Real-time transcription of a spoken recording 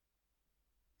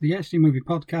The HD Movie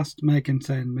Podcast may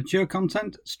contain mature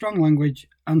content, strong language,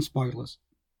 and spoilers.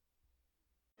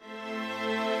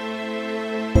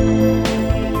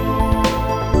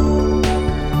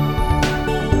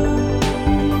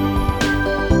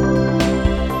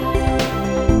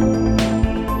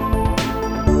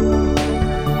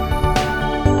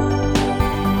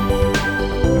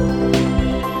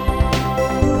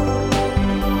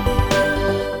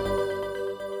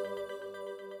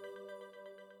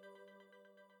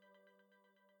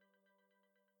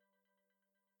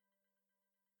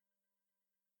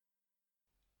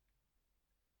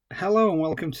 Hello and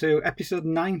welcome to episode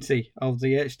 90 of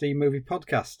the HD Movie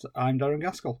Podcast. I'm Darren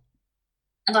Gaskell.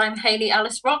 And I'm Hayley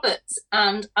Alice Roberts.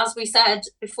 And as we said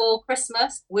before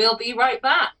Christmas, we'll be right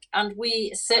back. And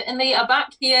we certainly are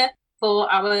back here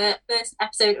for our first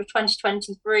episode of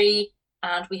 2023.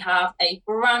 And we have a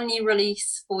brand new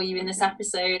release for you in this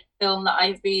episode, a film that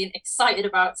I've been excited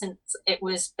about since it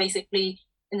was basically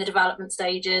in the development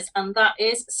stages. And that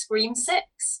is Scream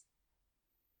 6.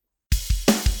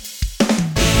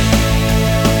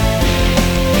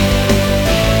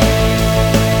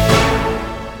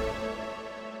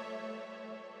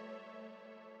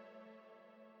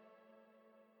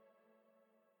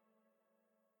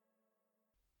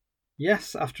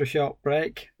 Yes, after a short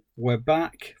break, we're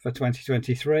back for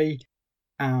 2023,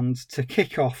 and to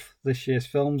kick off this year's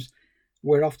films,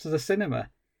 we're off to the cinema,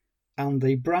 and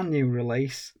the brand new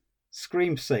release,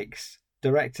 Scream 6,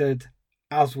 directed,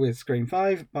 as with Scream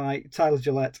 5, by Tyler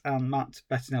Gillett and Matt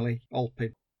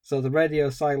Bettinelli-Olpin. So the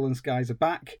Radio Silence guys are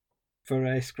back for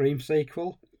a Scream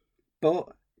sequel, but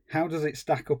how does it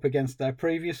stack up against their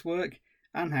previous work,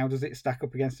 and how does it stack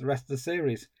up against the rest of the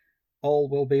series? All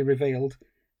will be revealed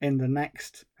in the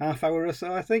next half hour or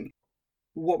so, I think.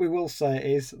 What we will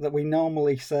say is that we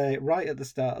normally say right at the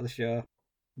start of the show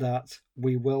that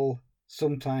we will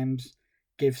sometimes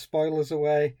give spoilers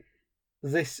away.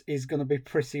 This is going to be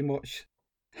pretty much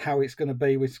how it's going to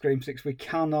be with Scream 6. We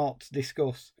cannot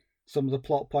discuss some of the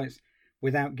plot points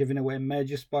without giving away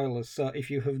major spoilers. So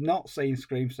if you have not seen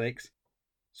Scream 6,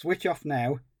 switch off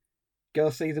now,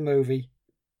 go see the movie,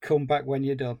 come back when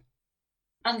you're done.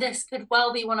 And this could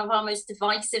well be one of our most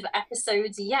divisive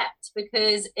episodes yet,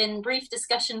 because in brief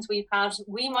discussions we've had,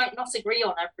 we might not agree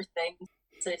on everything.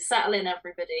 So settle in,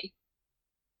 everybody.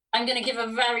 I'm going to give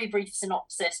a very brief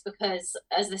synopsis because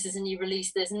as this is a new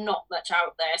release, there's not much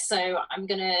out there. So I'm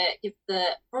going to give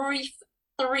the brief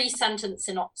 3-sentence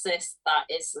synopsis that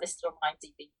is listed on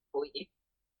IMDb for you.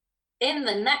 In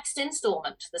the next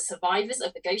installment, the survivors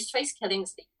of the Ghostface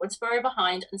killings leave Woodsboro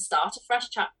behind and start a fresh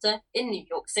chapter in New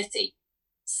York City.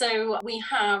 So we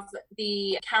have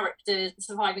the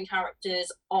surviving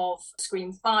characters of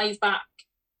Scream 5 back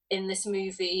in this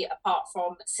movie, apart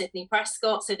from Sidney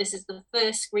Prescott. So this is the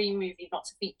first Scream movie not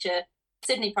to feature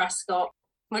Sidney Prescott.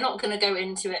 We're not going to go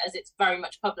into it as it's very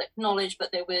much public knowledge,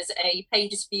 but there was a pay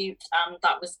dispute, and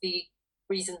that was the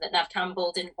reason that Neve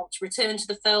Campbell didn't want to return to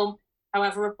the film.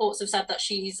 However, reports have said that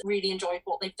she's really enjoyed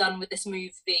what they've done with this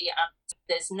movie, and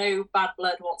there's no bad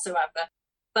blood whatsoever.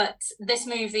 But this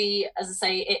movie, as I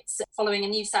say, it's following a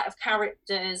new set of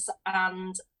characters,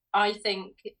 and I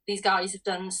think these guys have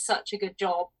done such a good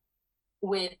job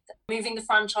with moving the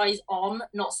franchise on,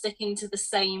 not sticking to the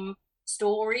same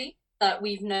story that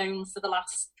we've known for the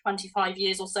last 25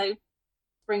 years or so,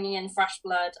 bringing in fresh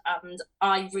blood, and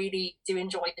I really do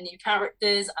enjoy the new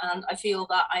characters, and I feel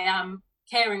that I am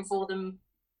caring for them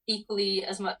equally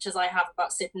as much as I have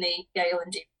about Sidney, Gale,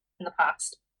 and Duke in the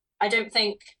past. I don't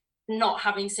think not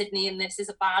having Sidney in this is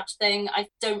a bad thing. I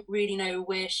don't really know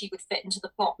where she would fit into the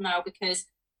plot now because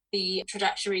the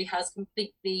trajectory has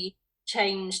completely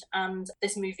changed and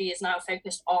this movie is now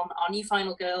focused on our new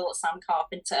final girl, Sam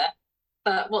Carpenter.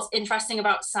 But what's interesting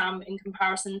about Sam in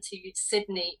comparison to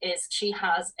Sidney is she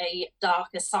has a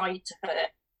darker side to her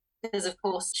because, of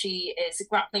course, she is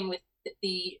grappling with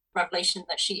the revelation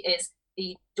that she is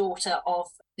the daughter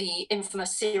of the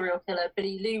infamous serial killer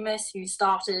Billy Loomis, who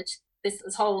started this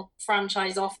whole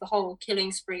franchise off, the whole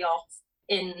killing spree off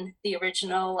in the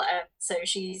original. So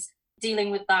she's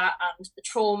dealing with that and the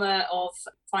trauma of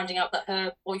finding out that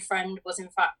her boyfriend was in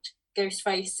fact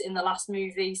Ghostface in the last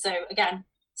movie. So again,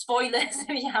 spoilers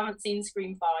if you haven't seen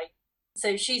Scream 5.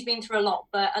 So she's been through a lot,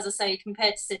 but as I say,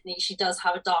 compared to Sidney, she does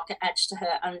have a darker edge to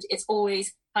her, and it's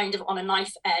always kind of on a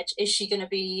knife edge. Is she going to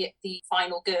be the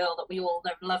final girl that we all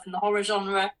know and love in the horror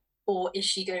genre? Or is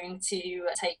she going to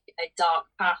take a dark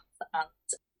path and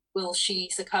will she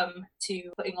succumb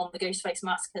to putting on the Ghostface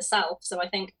mask herself? So I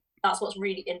think that's what's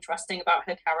really interesting about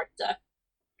her character.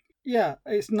 Yeah,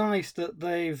 it's nice that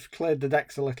they've cleared the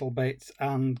decks a little bit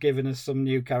and given us some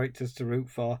new characters to root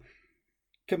for.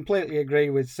 completely agree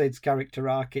with Sid's character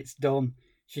arc. It's done.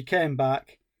 She came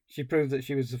back. She proved that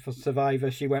she was a survivor.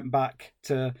 She went back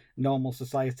to normal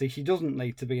society. She doesn't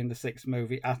need to be in the 6th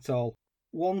movie at all.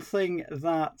 One thing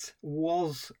that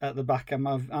was at the back of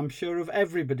I'm sure of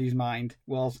everybody's mind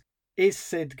was, is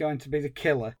Sid going to be the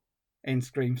killer in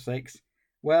Scream 6?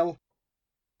 Well,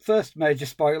 first major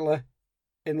spoiler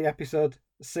in the episode,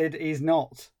 Sid is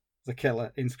not the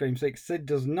killer in Scream 6. Sid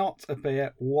does not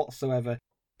appear whatsoever.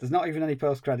 There's not even any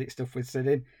post-credit stuff with Sid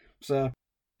in, so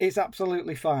it's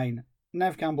absolutely fine.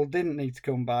 Neve Campbell didn't need to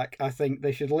come back. I think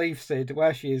they should leave Sid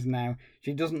where she is now.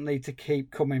 She doesn't need to keep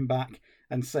coming back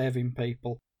and saving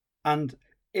people. And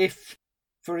if,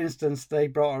 for instance, they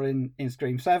brought her in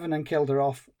Scream 7 and killed her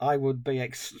off, I would be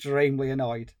extremely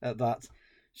annoyed at that.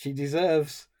 She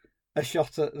deserves a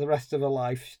shot at the rest of her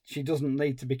life. She doesn't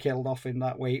need to be killed off in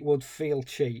that way. It would feel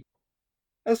cheap.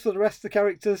 As for the rest of the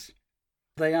characters,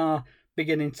 they are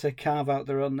beginning to carve out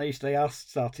their own niche. They are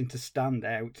starting to stand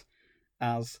out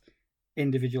as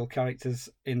individual characters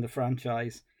in the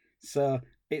franchise. So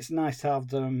it's nice to have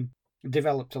them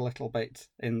developed a little bit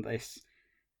in this.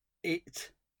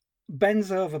 It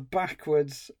bends over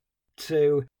backwards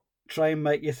to try and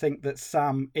make you think that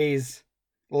Sam is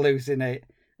losing it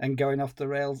and going off the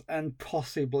rails and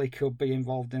possibly could be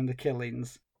involved in the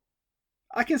killings.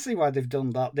 I can see why they've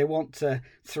done that. They want to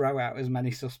throw out as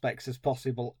many suspects as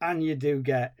possible, and you do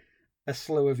get a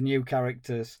slew of new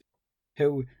characters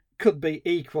who could be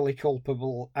equally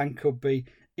culpable and could be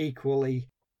equally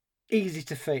easy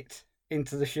to fit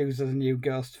into the shoes of the new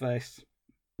Ghostface.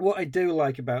 What I do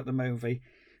like about the movie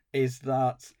is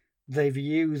that they've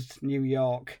used New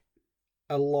York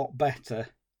a lot better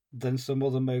than some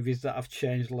other movies that have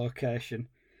changed location.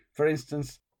 For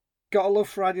instance, gotta love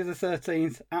Friday the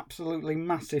 13th, absolutely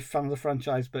massive fan of the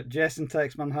franchise, but Jason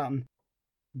Takes Manhattan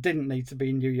didn't need to be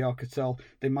in New York at all.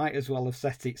 They might as well have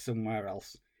set it somewhere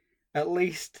else. At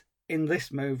least in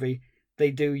this movie,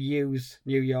 they do use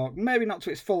New York, maybe not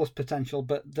to its fullest potential,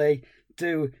 but they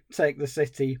do take the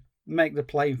city, make the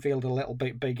playing field a little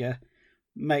bit bigger,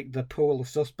 make the pool of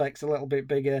suspects a little bit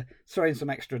bigger, throw in some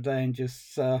extra dangers.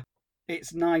 So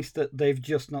it's nice that they've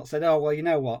just not said, oh, well, you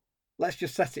know what, let's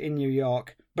just set it in New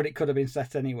York, but it could have been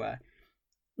set anywhere.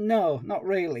 No, not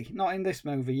really. Not in this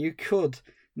movie. You could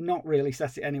not really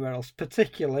set it anywhere else,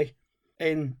 particularly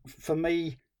in, for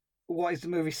me, what is the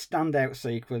movie's standout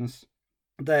sequence.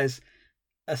 There's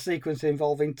a sequence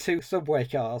involving 2 subway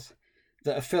cars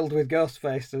that are filled with ghost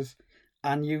faces,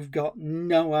 and you've got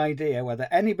no idea whether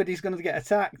anybody's going to get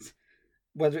attacked,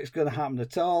 whether it's going to happen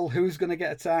at all, who's going to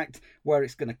get attacked, where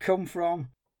it's going to come from.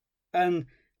 And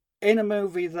in a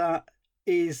movie that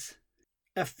is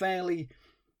a fairly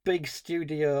big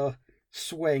studio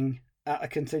swing at a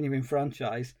continuing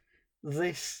franchise,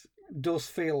 this does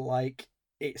feel like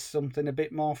it's something a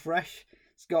bit more fresh.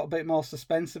 It's got a bit more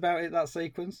suspense about it, that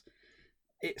sequence.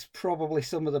 It's probably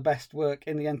some of the best work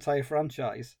in the entire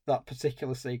franchise, that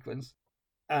particular sequence.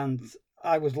 And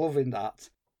I was loving that.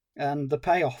 And the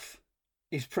payoff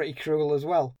is pretty cruel as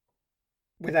well,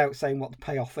 without saying what the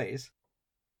payoff is.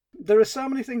 There are so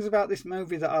many things about this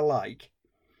movie that I like,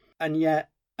 and yet,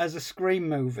 as a Scream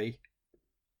movie,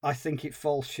 I think it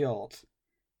falls short.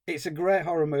 It's a great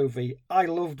horror movie. I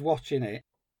loved watching it.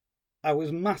 I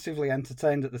was massively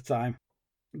entertained at the time,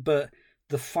 but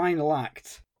the final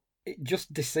act, it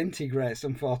just disintegrates,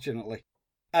 unfortunately.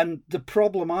 And the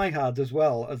problem I had as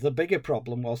well, the bigger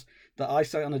problem, was that I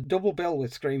saw it on a double bill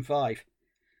with Scream 5.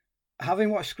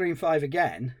 Having watched Scream 5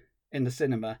 again in the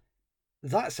cinema,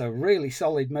 that's a really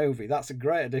solid movie. That's a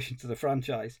great addition to the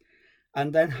franchise.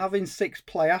 And then having 6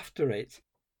 play after it,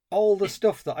 all the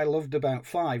stuff that I loved about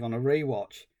 5 on a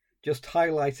rewatch just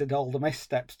highlighted all the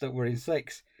missteps that were in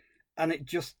 6. And it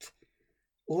just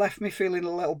left me feeling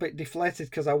a little bit deflated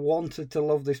because I wanted to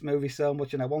love this movie so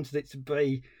much and I wanted it to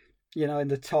be, you know, in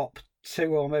the top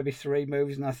 2 or maybe 3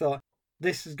 movies. And I thought,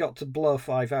 this has got to blow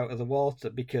 5 out of the water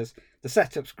because the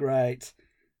setup's great,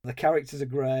 the characters are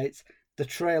great, the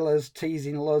trailer's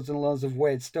teasing loads and loads of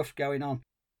weird stuff going on.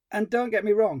 And don't get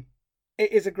me wrong,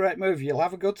 it is a great movie. You'll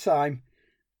have a good time.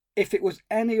 If it was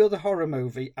any other horror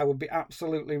movie, I would be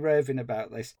absolutely raving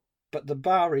about this. But the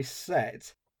bar is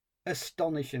set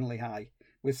astonishingly high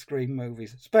with Scream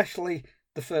movies, especially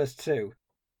the first 2.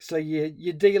 So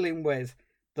you're dealing with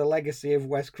the legacy of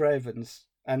Wes Craven's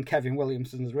and Kevin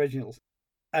Williamson's originals.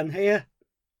 And here,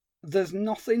 there's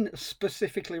nothing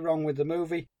specifically wrong with the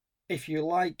movie. If you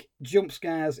like jump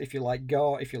scares, if you like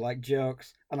gore, if you like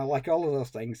jokes, and I like all of those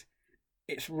things,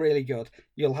 it's really good.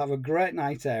 You'll have a great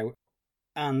night out.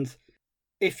 And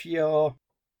if you're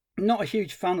not a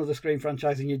huge fan of the Scream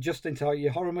franchise and you're just into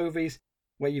your horror movies,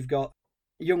 where you've got,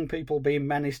 young people being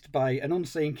menaced by an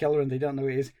unseen killer and they don't know who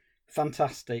it is,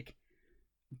 fantastic.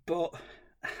 But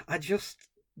I just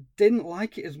didn't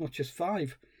like it as much as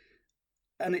 5.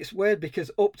 And it's weird because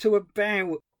up to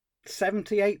about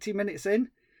 70, 80 minutes in,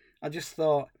 I just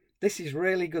thought, this is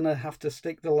really going to have to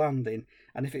stick the landing.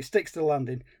 And if it sticks the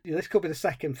landing, this could be the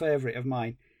second favourite of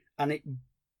mine. And it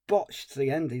botched the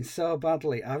ending so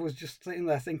badly. I was just sitting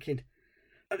there thinking,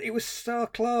 it was so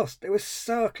close. It was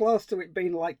so close to it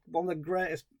being like one of the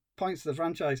greatest points of the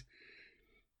franchise.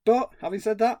 But having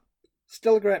said that,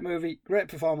 still a great movie, great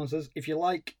performances. If you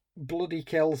like bloody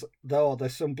kills, though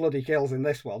there's some bloody kills in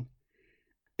this one,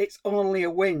 it's only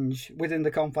a whinge within the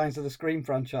confines of the Scream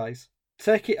franchise.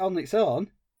 Take it on its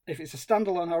own, if it's a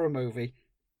standalone horror movie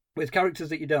with characters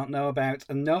that you don't know about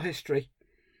and no history,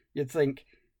 you'd think,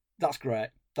 that's great.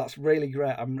 That's really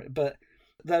great. But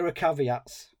there are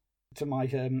caveats to my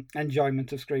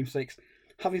enjoyment of Scream 6.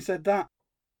 Having said that,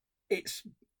 it's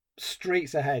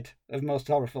streets ahead of most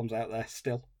horror films out there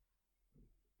still.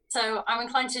 So I'm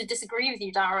inclined to disagree with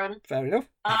you, Darren. Fair enough.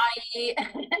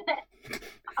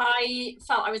 I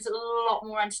felt I was a lot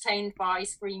more entertained by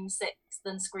Scream 6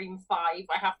 than Scream 5, I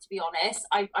have to be honest.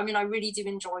 I mean, I really do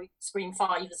enjoy Scream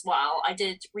 5 as well. I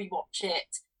did rewatch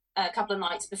it a couple of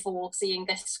nights before seeing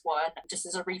this one, just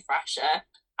as a refresher.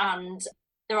 And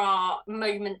there are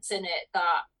moments in it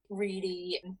that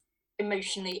really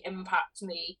emotionally impact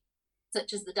me,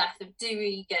 such as the death of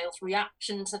Dewey, Gail's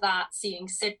reaction to that, seeing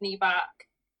Sydney back,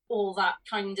 all that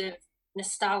kind of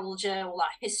nostalgia, all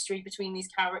that history between these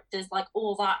characters, like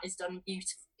all that is done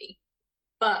beautifully.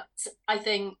 But I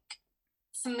think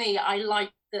for me, I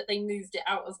like that they moved it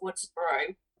out of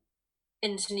Woodsboro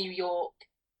into New York.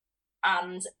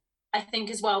 And I think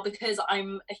as well, because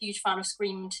I'm a huge fan of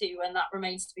Scream 2, and that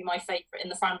remains to be my favourite in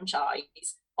the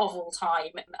franchise of all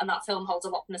time, and that film holds a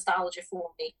lot of nostalgia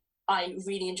for me. I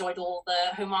really enjoyed all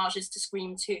the homages to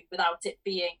Scream 2 without it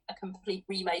being a complete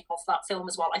remake of that film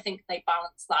as well. I think they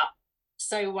balanced that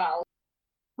so well.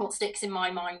 What sticks in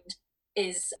my mind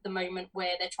is the moment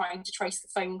where they're trying to trace the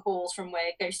phone calls from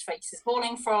where Ghostface is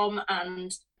calling from,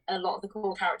 and a lot of the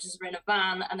call characters are in a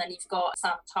van, and then you've got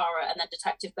Sam, Tara, and then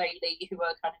Detective Bailey, who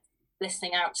are kind of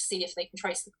listening out to see if they can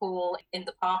trace the call in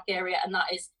the park area, and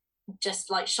that is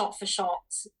just like shot for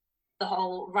shot, the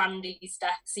whole Randy's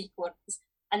death sequence.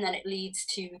 And then it leads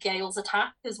to Gail's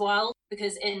attack as well,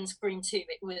 because in Scream 2,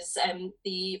 it was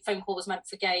the phone call was meant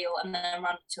for Gail, and then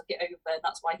Randy took it over, and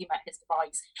that's why he met his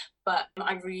demise. But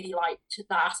I really liked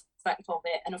that aspect of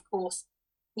it. And of course,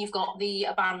 you've got the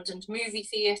abandoned movie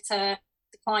theatre.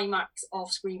 The climax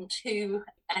of Scream 2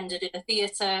 ended in a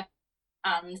theatre,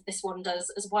 and this one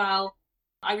does as well.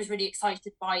 I was really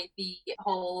excited by the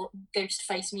whole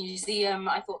Ghostface museum.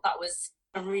 I thought that was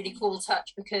a really cool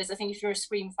touch, because I think if you're a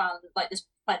Scream fan, like, there's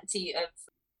plenty of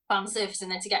fan service in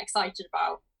there to get excited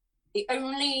about. The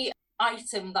only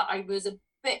item that I was a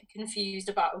bit confused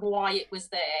about why it was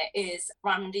there is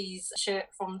Randy's shirt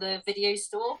from the video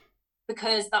store,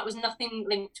 because that was nothing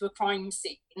linked to a crime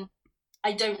scene.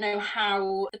 I don't know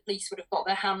how the police would have got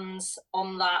their hands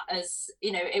on that, as,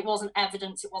 you know, it wasn't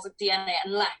evidence, it wasn't DNA,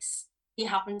 unless he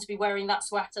happened to be wearing that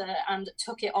sweater and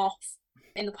took it off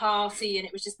in the party and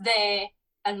it was just there,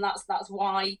 and that's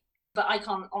why. But I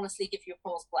can't honestly give you a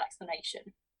plausible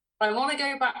explanation. But I want to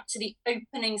go back to the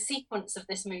opening sequence of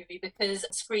this movie, because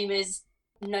Scream is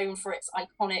known for its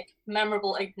iconic,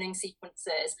 memorable opening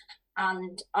sequences.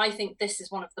 And I think this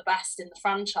is one of the best in the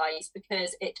franchise,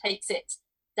 because it takes it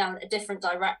down a different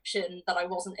direction that I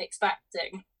wasn't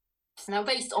expecting. Now,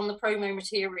 based on the promo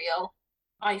material,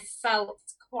 I felt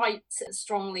quite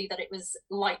strongly that it was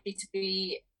likely to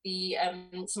be the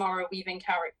Samara Weaving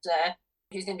character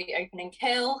who's going to be opening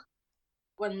kill.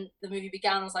 When the movie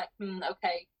began, I was like,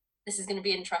 okay, this is going to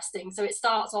be interesting. So it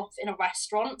starts off in a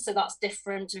restaurant, so that's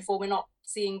different. Before, we're not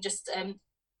seeing just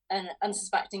an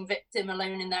unsuspecting victim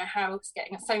alone in their house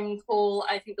getting a phone call.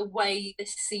 I think the way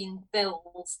this scene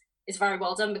builds is very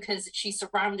well done, because she's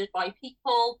surrounded by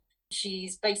people.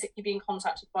 She's basically being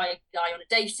contacted by a guy on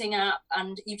a dating app,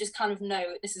 and you just kind of know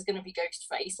this is going to be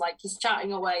Ghostface. Like, he's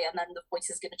chatting away and then the voice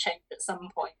is going to change at some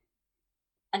point.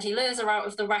 And he lures her out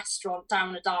of the restaurant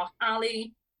down a dark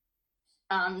alley,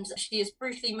 and she is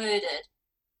brutally murdered,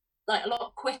 like, a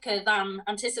lot quicker than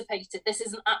anticipated. This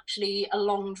isn't actually a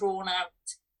long drawn out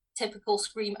typical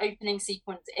Scream opening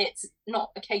sequence. It's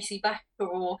not a Casey Becker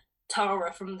or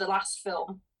Tara from the last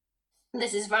film.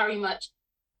 This is very much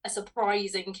a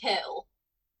surprising kill,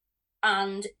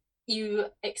 and you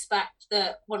expect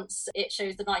that once it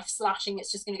shows the knife slashing,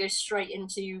 it's just going to go straight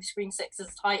into Scream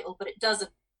 6's title, but it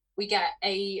doesn't. We get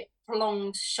a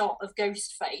prolonged shot of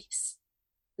Ghostface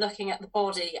looking at the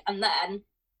body, and then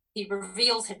he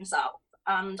reveals himself.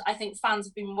 And I think fans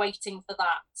have been waiting for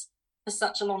that for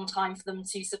such a long time for them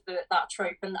to subvert that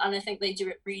trope. And I think they do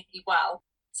it really well.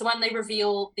 So when they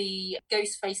reveal the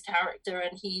Ghostface character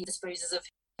and he disposes of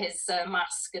his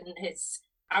mask and his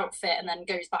outfit and then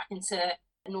goes back into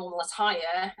normal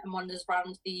attire and wanders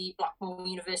around the Blackmore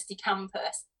University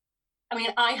campus, I mean,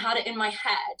 I had it in my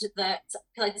head that,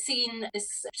 because I'd seen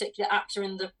this particular actor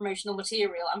in the promotional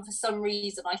material, and for some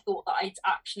reason I thought that I'd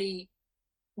actually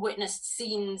witnessed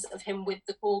scenes of him with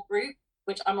the core group,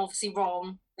 which I'm obviously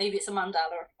wrong. Maybe it's a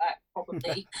Mandela effect,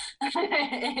 probably.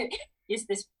 Is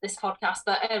this podcast.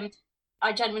 But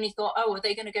I genuinely thought, oh, are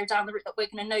they going to go down the route that we're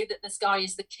going to know that this guy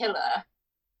is the killer,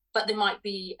 but there might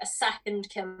be a second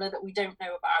killer that we don't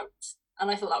know about? And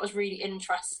I thought that was really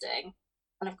interesting.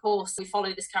 And of course, we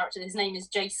follow this character. His name is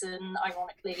Jason,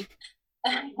 ironically.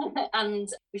 And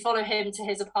we follow him to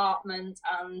his apartment,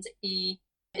 and he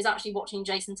is actually watching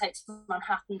Jason Takes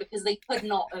Manhattan, because they could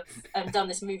not have done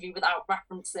this movie without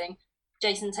referencing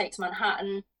Jason Takes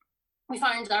Manhattan. We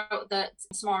find out that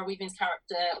Samara Weaving's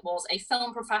character was a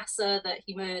film professor that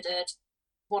he murdered.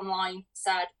 One line he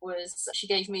said was, "She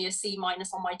gave me a C-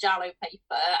 on my Jallo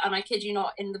paper." And I kid you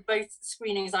not, in the both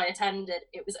screenings I attended,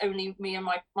 it was only me and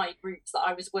my groups that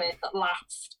I was with that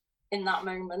laughed in that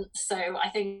moment. So I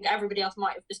think everybody else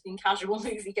might have just been casual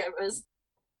moviegoers.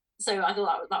 So I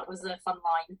thought that was a fun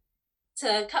line.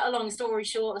 To cut a long story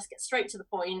short, let's get straight to the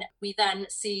point. We then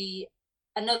see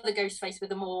another Ghostface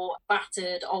with a more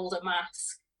battered, older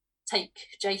mask take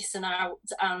Jason out,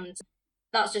 and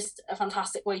that's just a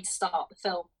fantastic way to start the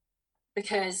film,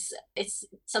 because it's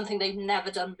something they've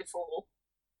never done before,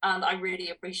 and I really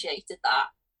appreciated that.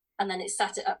 And then it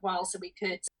set it up well so we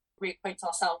could reacquaint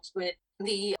ourselves with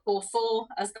the Core Four,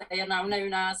 as they are now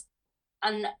known as.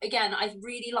 And again, I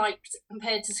really liked,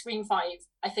 compared to Scream 5,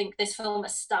 I think this film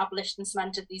established and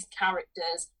cemented these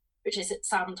characters, which is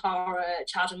Sam, Tara,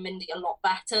 Chad and Mindy, a lot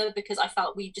better, because I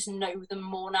felt we just know them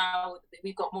more now.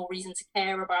 We've got more reason to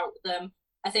care about them.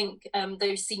 I think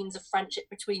those scenes of friendship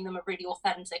between them are really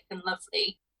authentic and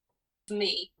lovely. For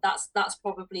me, that's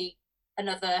probably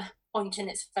another point in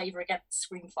its favour against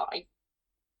Scream 5.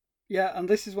 Yeah, and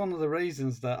this is one of the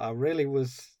reasons that I really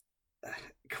was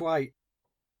quite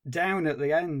down at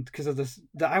the end, because of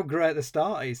how great the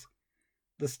start is.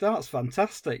 The start's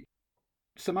fantastic.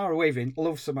 Samara Weaving,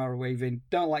 love Samara Weaving,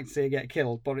 don't like to see her get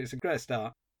killed, but it's a great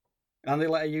start. And they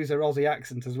let her use her Aussie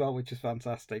accent as well, which is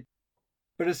fantastic.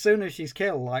 But as soon as she's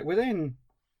killed, like within,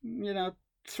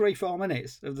 3-4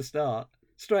 minutes of the start,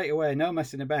 straight away, no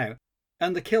messing about.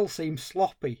 And the kill seems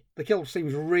sloppy. The kill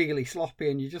seems really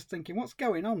sloppy, and you're just thinking, what's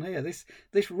going on here? This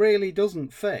really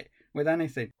doesn't fit with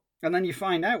anything. And then you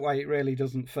find out why it really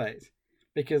doesn't fit,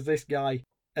 because this guy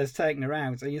has taken her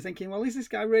out, and you're thinking, well, is this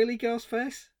guy really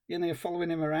Ghostface? You're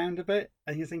following him around a bit,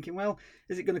 and you're thinking, well,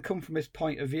 is it going to come from his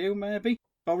point of view, maybe?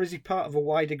 Or is he part of a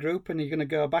wider group, and you're going to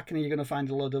go back and you're going to find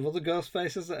a load of other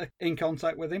Ghostfaces that are in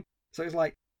contact with him? So it's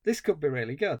like, this could be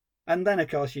really good. And then, of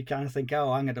course, you kind of think,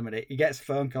 oh, hang on a minute. He gets a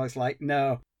phone call. It's like,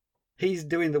 no, he's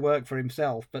doing the work for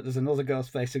himself, but there's another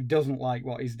Ghostface who doesn't like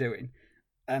what he's doing,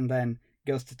 and then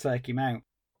goes to take him out.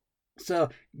 So,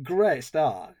 great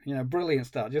start, brilliant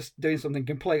start, just doing something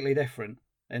completely different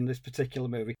in this particular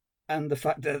movie. And the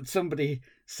fact that somebody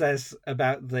says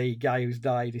about the guy who's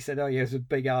died, he said, oh, he was a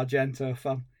big Argento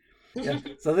fan. Yeah.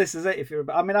 So this is it.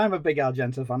 I'm a big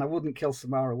Argento fan. I wouldn't kill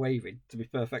Samara Weaving, to be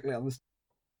perfectly honest.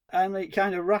 And it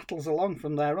kind of rattles along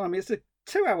from there on. I mean, it's a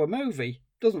 2-hour movie.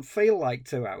 Doesn't feel like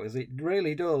 2 hours. It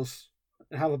really does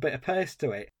have a bit of pace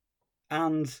to it.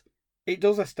 And it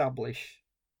does establish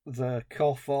the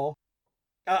Core 4.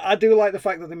 I do like the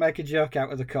fact that they make a joke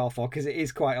out of the Core 4, because it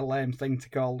is quite a lame thing to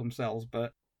call themselves,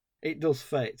 but it does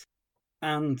fit.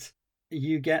 And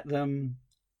you get them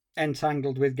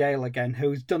entangled with Gail again,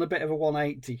 who's done a bit of a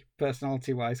 180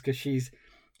 personality-wise, because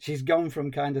she's gone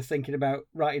from kind of thinking about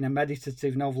writing a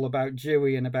meditative novel about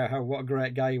Dewey and about what a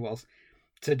great guy he was,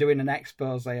 to doing an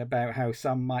expose about how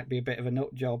Sam might be a bit of a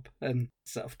nut job, and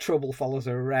sort of trouble follows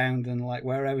her around, and like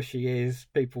wherever she is,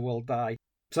 people will die.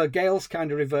 So Gail's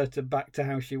kind of reverted back to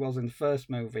how she was in the first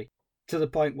movie, to the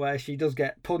point where she does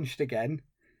get punched again,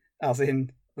 as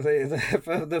in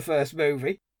the first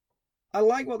movie. I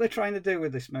like what they're trying to do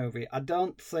with this movie. I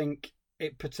don't think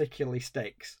it particularly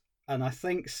sticks. And I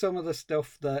think some of the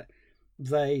stuff that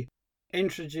they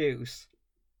introduce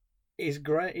is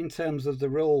great in terms of the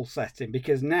rule setting,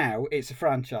 because now it's a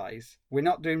franchise. We're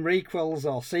not doing requels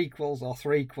or sequels or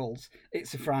threequels.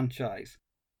 It's a franchise.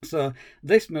 So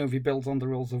this movie builds on the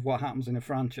rules of what happens in a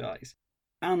franchise.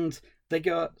 And they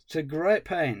go to great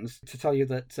pains to tell you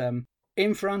that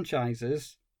in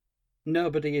franchises,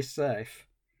 nobody is safe.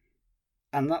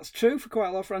 And that's true for quite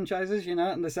a lot of franchises,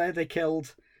 and they say they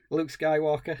killed Luke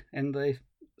Skywalker in the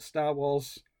Star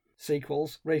Wars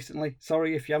sequels recently.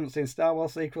 Sorry if you haven't seen Star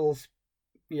Wars sequels.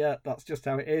 Yeah, that's just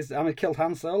how it is. I mean, killed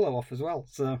Han Solo off as well.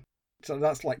 So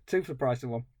that's like 2 for the price of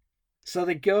 1. So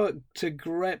they go to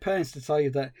great pains to tell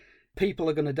you that people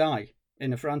are going to die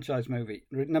in a franchise movie.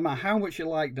 No matter how much you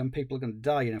like them, people are going to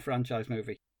die in a franchise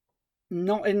movie.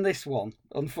 Not in this one,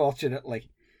 unfortunately.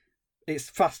 It's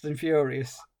Fast and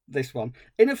Furious, this one.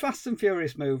 In a Fast and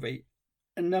Furious movie,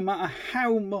 and no matter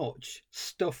how much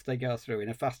stuff they go through in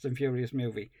a Fast and Furious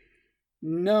movie,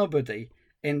 nobody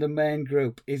in the main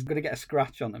group is going to get a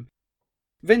scratch on them.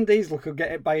 Vin Diesel could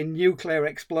get hit by a nuclear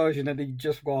explosion and he'd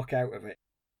just walk out of it.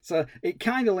 So it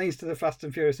kind of leans to the Fast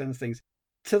and Furious end of things,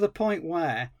 to the point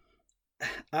where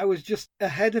I was just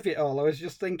ahead of it all. I was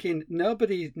just thinking,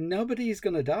 nobody's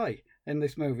going to die in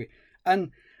this movie.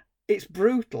 And it's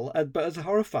brutal, but as a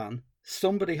horror fan,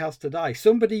 somebody has to die.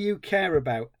 Somebody you care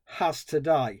about has to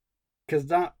die, because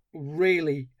that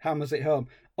really hammers it home.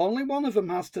 Only one of them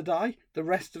has to die. The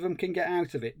rest of them can get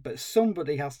out of it, but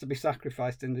somebody has to be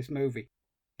sacrificed in this movie.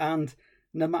 And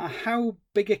no matter how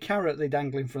big a carrot they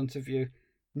dangle in front of you,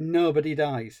 nobody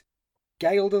dies.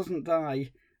 Gale doesn't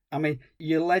die. I mean,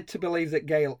 you're led to believe that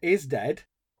Gale is dead.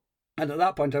 And at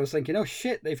that point I was thinking, oh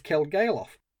shit, they've killed Gale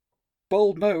off.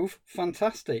 Bold move,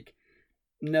 fantastic.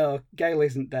 No, Gale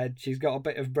isn't dead. She's got a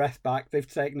bit of breath back. They've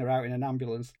taken her out in an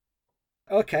ambulance.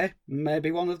 Okay, maybe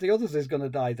one of the others is going to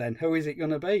die then. Who is it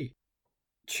going to be?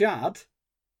 Chad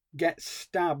gets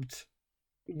stabbed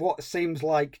what seems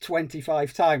like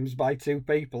 25 times by 2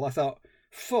 people. I thought,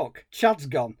 fuck, Chad's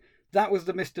gone. That was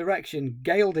the misdirection.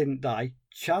 Gale didn't die.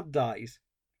 Chad dies.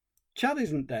 Chad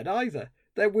isn't dead either.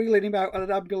 They're wheeling him out on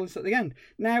an ambulance at the end.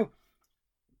 Now,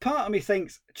 part of me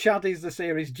thinks Chad is the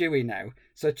series Dewey now,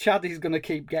 so Chad is going to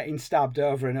keep getting stabbed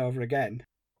over and over again.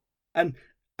 And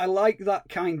I like that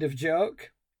kind of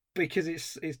joke because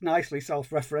it's nicely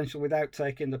self-referential without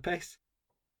taking the piss.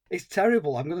 It's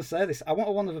terrible, I'm going to say this. I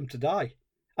wanted one of them to die.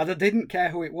 And I didn't care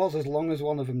who it was as long as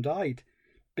one of them died.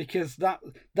 Because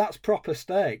that's proper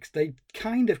stakes. They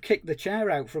kind of kicked the chair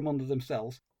out from under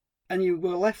themselves. And you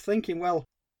were left thinking, well,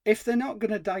 if they're not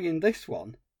going to die in this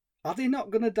one, are they not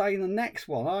going to die in the next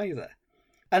one either?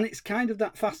 And it's kind of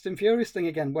that Fast and Furious thing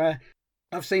again, where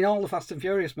I've seen all the Fast and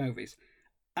Furious movies.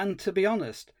 And to be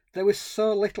honest, there was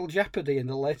so little jeopardy in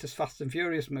the latest Fast and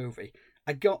Furious movie.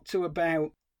 I got to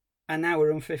about an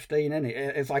hour and 15 in it.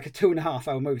 It's like a 2.5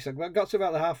 hour movie. So I got to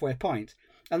about the halfway point,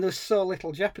 and there's so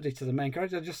little jeopardy to the main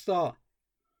character. I just thought,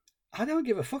 I don't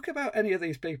give a fuck about any of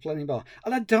these people anymore.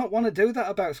 And I don't want to do that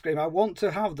about Scream. I want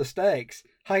to have the stakes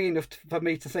high enough for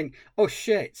me to think, oh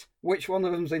shit, which one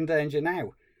of them's in danger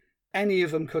now? Any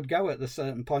of them could go at a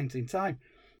certain point in time.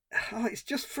 Oh, it's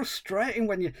just frustrating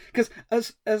when you... Because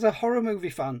as a horror movie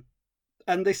fan,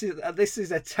 and this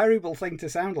is a terrible thing to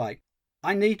sound like,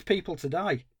 I need people to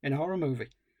die in a horror movie.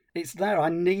 It's there. I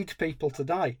need people to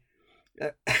die.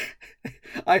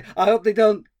 I hope they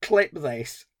don't clip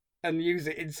this and use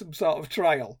it in some sort of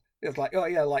trial. It's like, oh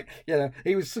yeah, like, you know,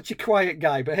 he was such a quiet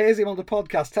guy, but here's him on the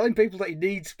podcast telling people that he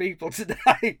needs people to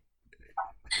die.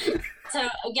 So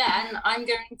again, I'm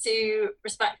going to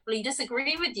respectfully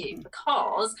disagree with you,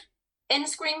 because in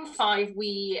Scream 5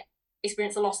 we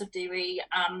experienced the loss of Dewey,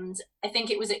 and I think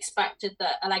it was expected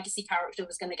that a legacy character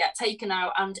was going to get taken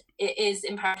out, and it is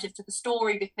imperative to the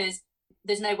story because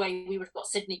there's no way we would have got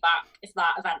Sydney back if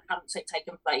that event hadn't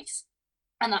taken place.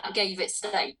 And that gave it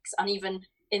stakes. And even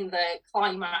in the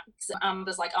climax,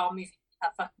 Amber's like, our movie had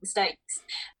fucking stakes.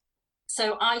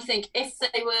 So I think if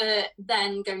they were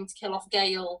then going to kill off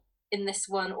Gale in this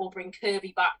one, or bring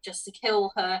Kirby back just to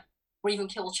kill her, or even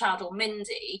kill Chad or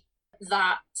Mindy,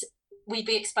 that we'd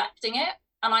be expecting it.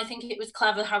 And I think it was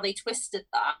clever how they twisted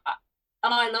that.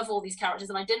 And I love all these characters,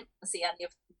 and I didn't want to see any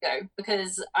of them go,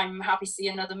 because I'm happy to see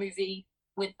another movie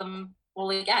with them all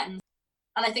again.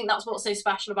 And I think that's what's so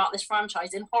special about this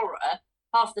franchise. In horror,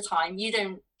 half the time you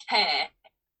don't care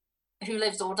who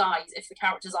lives or dies if the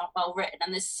characters aren't well written.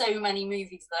 And there's so many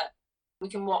movies that we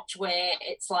can watch where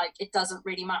it's like it doesn't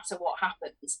really matter what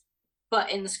happens.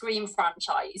 But in the Scream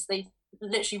franchise, they've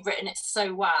literally written it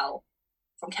so well.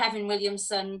 From Kevin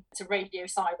Williamson to Radio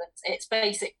Silence, it's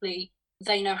basically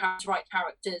they know how to write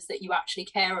characters that you actually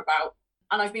care about.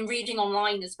 And I've been reading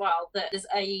online as well that there's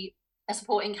a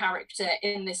supporting character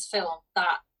in this film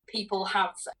that people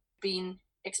have been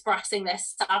expressing their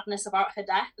sadness about her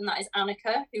death, and that is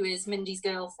Annika, who is Mindy's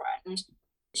girlfriend.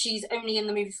 She's only in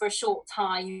the movie for a short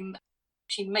time.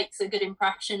 She makes a good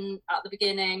impression at the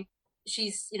beginning.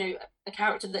 She's, you know, a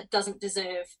character that doesn't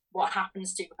deserve what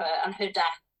happens to her, and her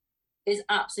death is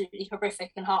absolutely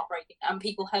horrific and heartbreaking. And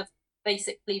people have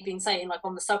basically been saying, like,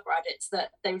 on the subreddits,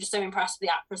 that they were just so impressed with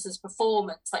the actress's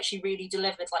performance. Like, she really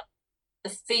delivered, like, the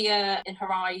fear in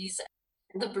her eyes,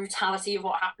 the brutality of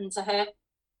what happened to her.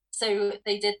 So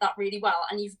they did that really well.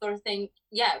 And you've got to think,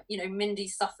 yeah, you know, Mindy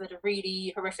suffered a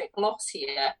really horrific loss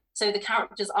here. So the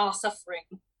characters are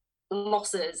suffering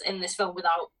losses in this film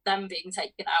without them being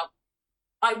taken out.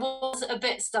 I was a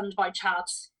bit stunned by Chad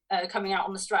coming out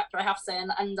on the stretcher, I have to say,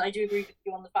 and I do agree with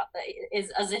you on the fact that it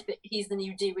is as if he's the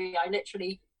new Dewey. I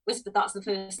literally whispered that's the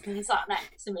person sat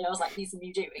next to me. I was like, he's the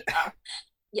new Dewey now.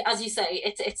 Yeah, as you say,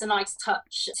 it's a nice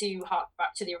touch to hark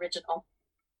back to the original.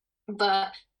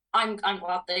 But I'm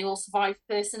glad they all survived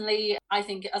personally. I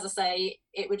think, as I say,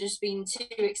 it would have just been too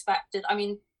expected. I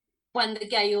mean, when the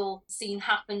Gale scene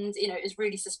happened, you know, it was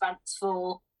really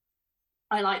suspenseful.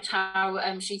 I liked how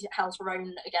she held her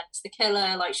own against the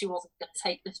killer. Like, she wasn't going to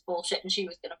take this bullshit and she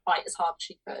was going to fight as hard as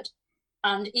she could.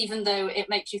 And even though it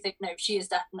makes you think, no, she is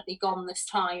definitely gone this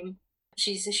time,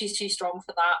 she's too strong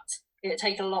for that. It would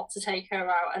take a lot to take her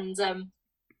out. And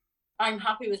I'm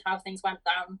happy with how things went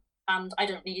down. And I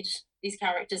don't need these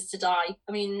characters to die.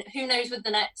 I mean, who knows with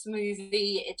the next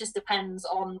movie? It just depends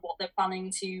on what they're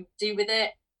planning to do with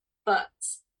it. But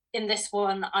in this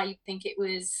one, I think it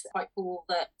was quite cool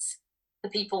that the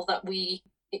people that we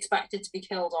expected to be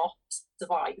killed off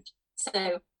survived.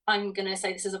 So I'm going to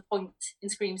say this is a point in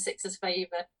Scream 6's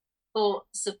favour for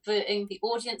subverting the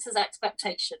audience's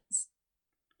expectations.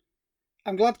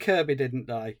 I'm glad Kirby didn't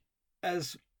die.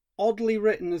 As oddly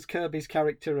written as Kirby's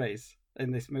character is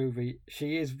in this movie,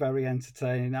 she is very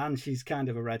entertaining, and she's kind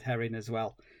of a red herring as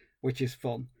well, which is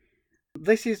fun.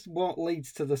 This is what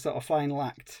leads to the sort of final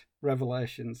act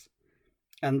revelations.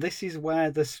 And this is where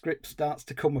the script starts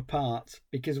to come apart,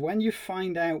 because when you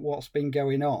find out what's been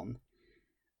going on,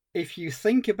 if you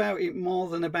think about it more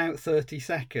than about 30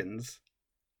 seconds,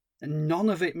 none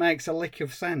of it makes a lick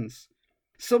of sense.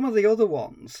 Some of the other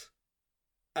ones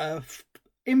are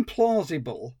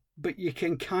implausible, but you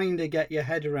can kind of get your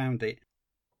head around it.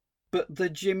 But the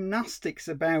gymnastics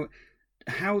about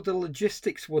how the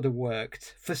logistics would have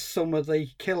worked for some of the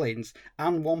killings,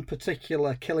 and one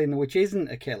particular killing which isn't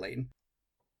a killing,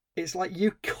 it's like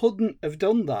you couldn't have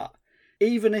done that.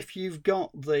 Even if you've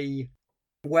got the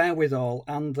wherewithal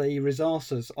and the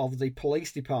resources of the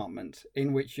police department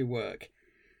in which you work.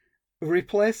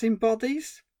 Replacing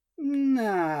bodies?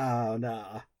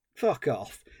 No. Fuck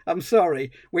off. I'm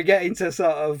sorry. We're getting to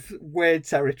sort of weird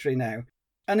territory now.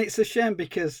 And it's a shame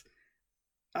because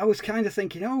I was kind of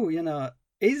thinking, oh, you know,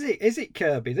 is it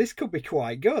Kirby? This could be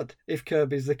quite good if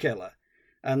Kirby's the killer.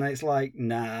 And it's like,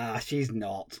 nah, she's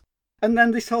not. And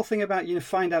then this whole thing about, you know,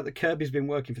 find out that Kirby's been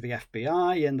working for the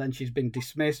FBI and then she's been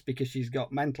dismissed because she's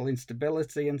got mental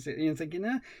instability, and you're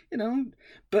thinking, you know.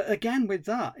 But again, with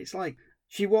that, it's like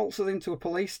she waltzes into a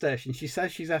police station, she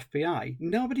says she's FBI,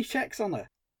 nobody checks on her.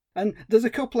 And there's a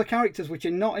couple of characters which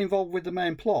are not involved with the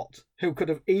main plot who could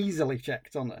have easily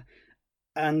checked on her.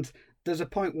 And there's a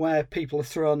point where people are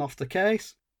thrown off the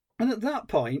case. And at that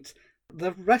point,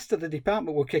 the rest of the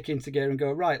department will kick into gear and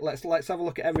go, right, let's have a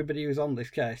look at everybody who's on this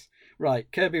case.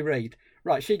 Right, Kirby Reed.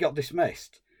 Right, she got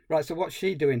dismissed. Right, so what's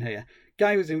she doing here?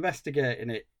 Guy who's investigating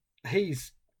it,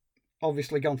 he's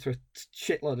obviously gone through a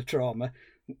shitload of trauma.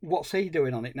 What's he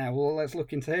doing on it now? Well, let's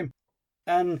look into him.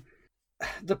 And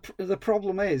the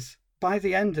problem is, by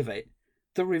the end of it,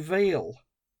 the reveal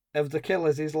of the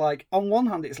killers is like, on one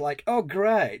hand, it's like, oh,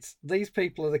 great, these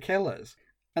people are the killers.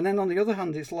 And then on the other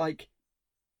hand, it's like,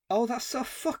 oh, that's so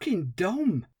fucking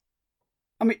dumb.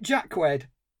 I mean, Jack Quaid,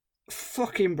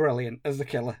 fucking brilliant as the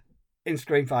killer in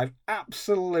Scream 5.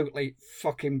 Absolutely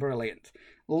fucking brilliant.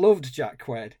 Loved Jack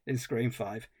Quaid in Scream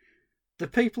 5. The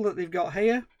people that they've got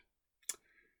here,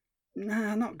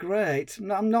 nah, not great.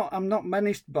 No, I'm not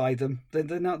menaced by them.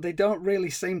 They don't really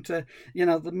seem to, you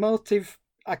know, the motive,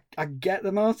 I get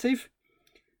the motive.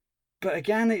 But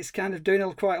again, it's kind of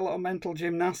doing quite a lot of mental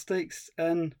gymnastics.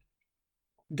 And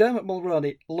Dermot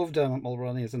Mulroney, love Dermot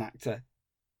Mulroney as an actor.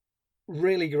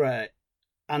 Really great.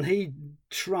 And he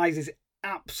tries his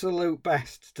absolute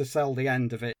best to sell the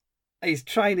end of it. He's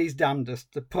trying his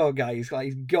damnedest. The poor guy, he's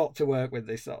got to work with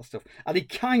this sort of stuff. And he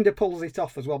kind of pulls it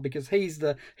off as well, because he's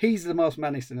the most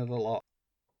menacing of the lot.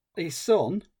 His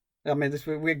son, I mean,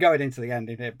 we're going into the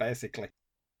ending here, basically.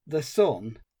 The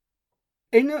son,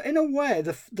 in a way,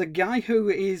 the guy who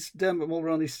is Dermot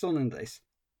Mulroney's son in this,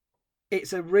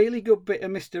 it's a really good bit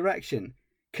of misdirection,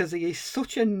 because he is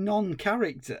such a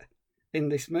non-character in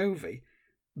this movie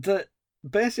that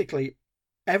basically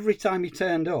every time he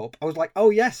turned up, I was like,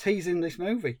 oh yes, he's in this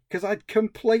movie, because I'd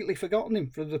completely forgotten him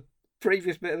from the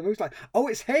previous bit of the movie. It's like, oh,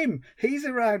 it's him. He's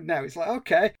around now. It's like,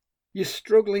 okay. you're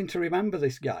struggling to remember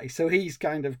this guy, so he's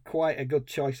kind of quite a good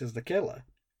choice as the killer.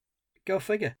 Go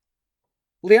figure.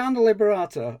 Liana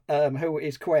Liberato, who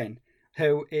is Quinn,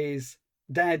 who is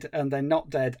dead and then not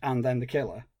dead and then the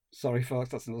killer. Sorry, folks,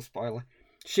 that's another spoiler.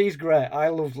 She's great. I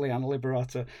love Liana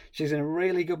Liberato. She's in a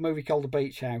really good movie called The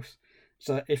Beach House.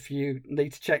 So if you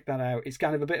need to check that out, it's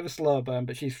kind of a bit of a slow burn,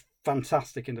 but she's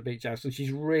fantastic in The Beach House, and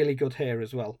she's really good here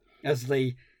as well as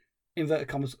the, inverted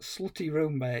commas, slutty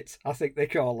roommate, I think they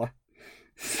call her.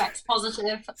 Sex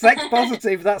positive. Sex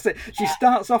positive, that's it. She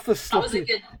starts off as slutty. That was a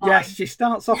good line. Yes, she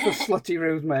starts off as slutty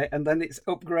roommate, and then it's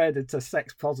upgraded to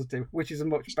sex positive, which is a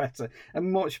much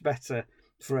better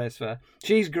phrase for her.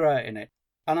 She's great in it.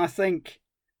 And I think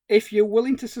if you're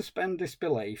willing to suspend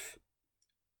disbelief,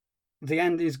 the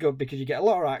ending is good because you get a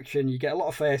lot of action, you get a lot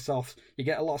of face-offs, you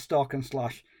get a lot of stalk and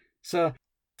slash. So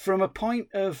from a point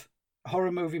of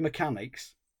horror movie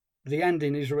mechanics, the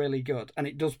ending is really good, and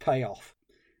it does pay off.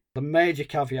 The major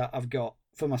caveat I've got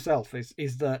for myself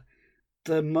is that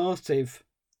the motive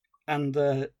and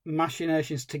the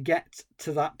machinations to get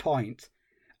to that point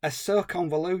are so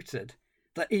convoluted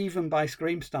that even by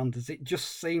Scream standards, it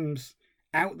just seems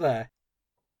out there.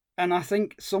 And I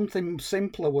think something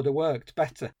simpler would have worked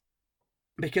better.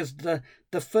 Because the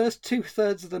first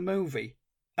 2/3 of the movie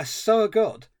are so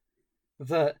good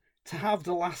that to have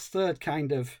the last third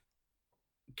kind of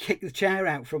kick the chair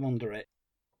out from under it,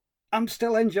 I'm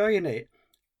still enjoying it,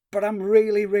 but I'm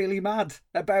really, really mad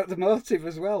about the motive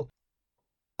as well.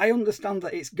 I understand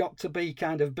that it's got to be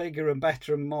kind of bigger and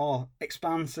better and more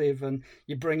expansive, and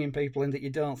you're bringing people in that you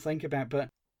don't think about, but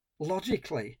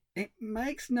logically, it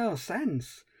makes no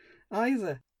sense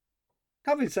either.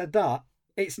 Having said that,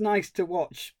 it's nice to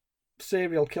watch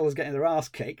serial killers getting their ass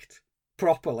kicked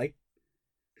properly.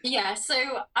 Yeah,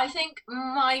 so I think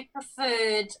my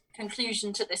preferred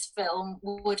conclusion to this film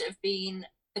would have been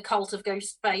the cult of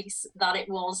Ghostface, that it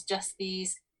was just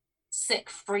these sick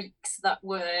freaks that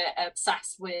were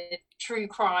obsessed with true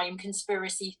crime,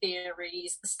 conspiracy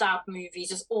theories, the stab movies,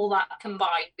 just all that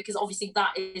combined, because obviously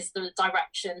that is the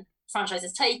direction the franchise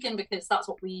has taken, because that's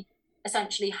what we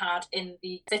essentially had in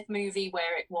the fifth movie,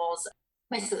 where it was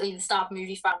basically the stab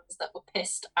movie fans that were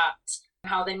pissed at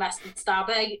how they messed with Stab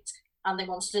 8, and they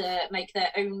wanted to make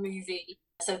their own movie,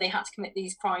 so they had to commit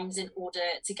these crimes in order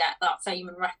to get that fame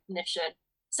and recognition.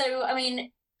 So, I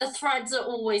mean, the threads are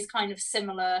always kind of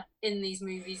similar in these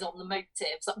movies on the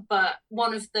motives, but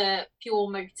one of the pure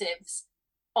motives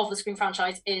of the Scream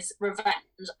franchise is revenge,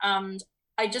 and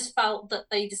I just felt that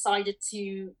they decided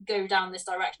to go down this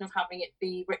direction of having it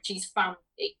be Richie's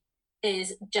family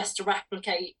is just to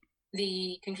replicate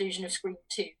the conclusion of Scream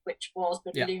 2, which was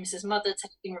Billy Loomis's mother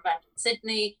taking revenge on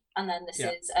Sydney, and then this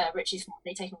is Richie's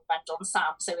family taking revenge on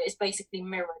Sam. So it's basically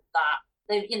mirrored that.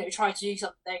 They, tried to do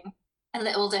something a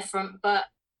little different, but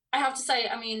I have to say,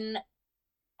 I mean,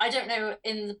 I don't know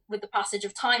with the passage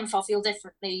of time if I'll feel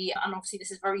differently, and obviously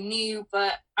this is very new,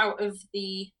 but out of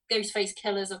the Ghostface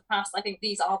killers of past, I think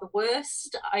these are the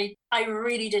worst. I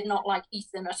really did not like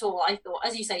Ethan at all. I thought,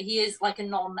 as you say, he is like a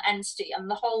non-entity, and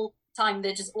the whole time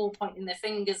they're just all pointing their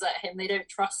fingers at him. They don't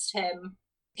trust him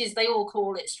because they all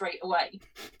call it straight away.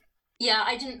 Yeah,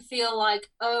 I didn't feel like,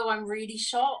 oh, I'm really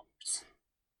shocked.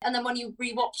 And then when you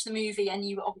rewatch the movie and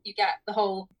you get the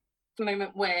whole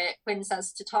moment where Quinn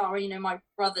says to Tara, my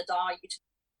brother died,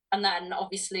 and then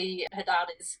obviously her dad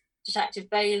is Detective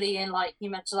Bailey, and like he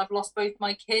mentions, I've lost both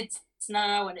my kids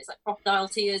now, and it's like crocodile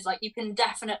tears. Like you can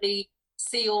definitely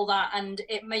see all that, and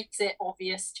it makes it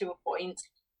obvious to a point.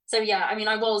 So yeah, I mean,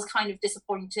 I was kind of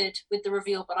disappointed with the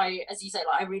reveal, but as you say,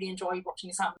 I really enjoyed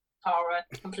watching Sam and Tara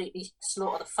completely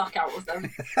slaughter the fuck out of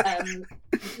them.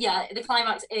 Yeah, the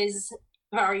climax is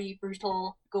very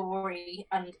brutal, gory,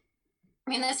 and I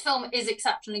mean, this film is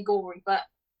exceptionally gory, but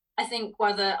I think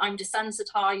whether I'm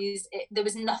desensitized, there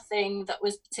was nothing that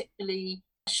was particularly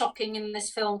shocking in this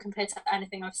film compared to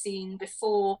anything I've seen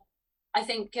before. I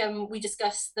think we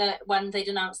discussed that when they'd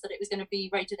announced that it was going to be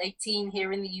rated 18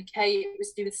 here in the UK, it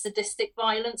was to do with sadistic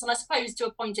violence. And I suppose to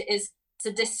a point it is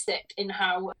sadistic in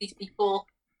how these people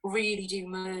really do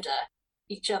murder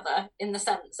each other, in the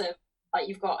sense of, like,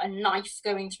 you've got a knife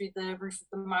going through the roof of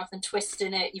the mouth and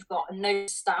twisting it. You've got a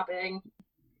nose stabbing.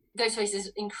 Ghostface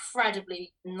is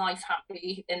incredibly knife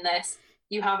happy in this.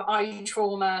 You have eye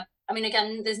trauma. I mean,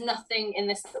 again, there's nothing in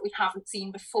this that we haven't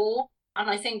seen before. And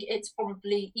I think it's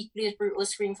probably equally as brutal as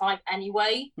Scream 5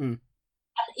 anyway. And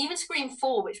even Scream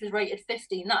 4, which was rated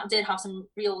 15, that did have some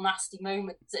real nasty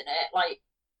moments in it, like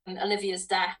Olivia's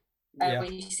death, where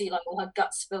you see like all her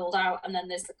guts spilled out, and then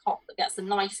there's the cop that gets the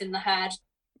knife in the head.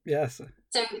 Yes.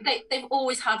 So they've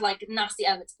always had like nasty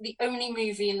elements. The only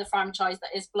movie in the franchise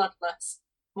that is bloodless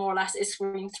more or less is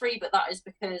Scream 3, but that is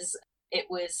because it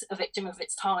was a victim of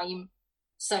its time.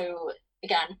 So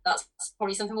again, that's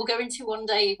probably something we'll go into one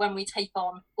day when we take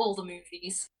on all the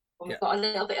movies, when we've got a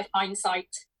little bit of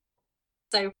hindsight.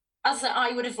 So as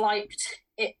I would have liked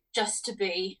it just to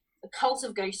be the cult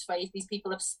of Ghostface, these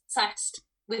people obsessed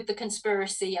with the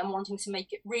conspiracy and wanting to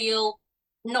make it real,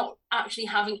 not actually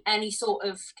having any sort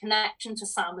of connection to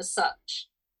Sam as such.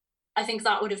 I think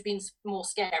that would have been more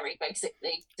scary,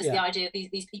 basically. Just the idea of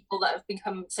these people that have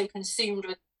become so consumed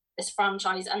with this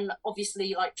franchise, and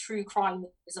obviously, like, true crime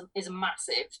is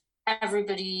massive.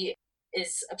 Everybody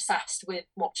is obsessed with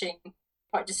watching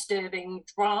quite disturbing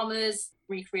dramas,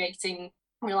 recreating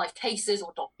real life cases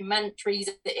or documentaries.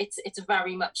 It's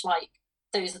very much like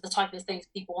those are the type of things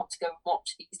people want to go and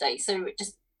watch these days. So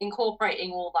just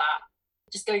incorporating all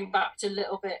that, just going back to a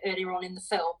little bit earlier on in the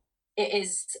film, it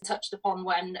is touched upon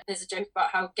when there's a joke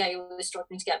about how Gail is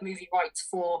struggling to get movie rights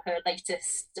for her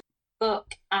latest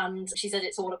book, and she said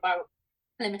it's all about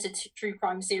limited true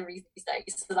crime series these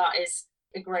days. So that is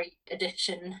a great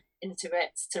addition into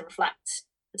it to reflect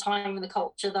the time and the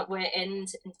culture that we're in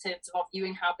terms of our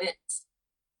viewing habits.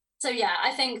 So yeah,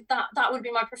 I think that would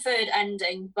be my preferred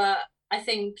ending, but I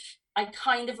think I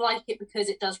kind of like it because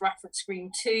it does reference Scream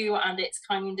 2 and it's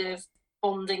kind of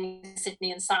bonding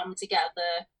Sydney and Sam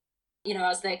together, you know,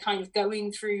 as they're kind of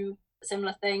going through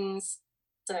similar things.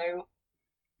 So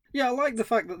yeah, I like the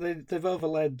fact that they've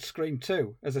overlaid Scream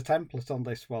 2 as a template on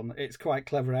this one. It's quite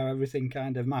clever how everything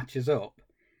kind of matches up.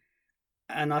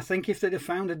 And I think if they'd have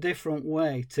found a different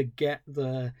way to get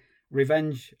the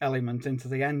revenge element into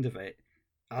the end of it,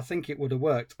 I think it would have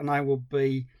worked. And I would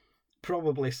be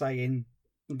probably saying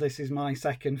this is my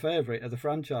second favourite of the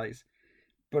franchise.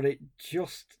 But it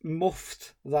just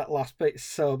muffed that last bit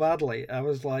so badly. I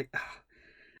was like,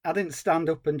 I didn't stand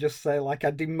up and just say, like,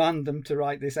 I demand them to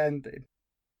write this ending.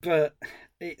 But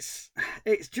it's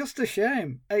just a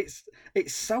shame. It's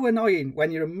so annoying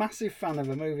when you're a massive fan of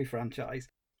a movie franchise.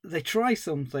 They try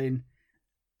something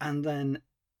and then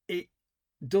it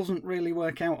doesn't really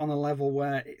work out on a level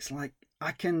where it's like,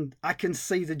 I can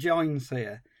see the joins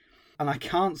here and I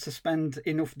can't suspend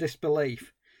enough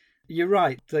disbelief. You're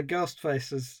right, the ghost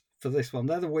faces for this one,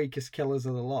 they're the weakest killers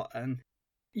of the lot, and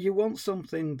you want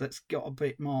something that's got a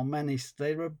bit more menace.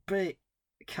 They're a bit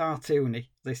cartoony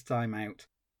this time out.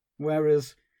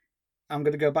 Whereas, I'm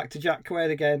going to go back to Jack Quaid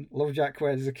again. Love Jack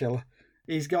Quaid as a killer.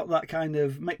 He's got that kind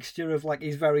of mixture of, like,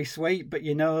 he's very sweet, but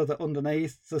you know that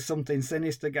underneath there's something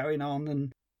sinister going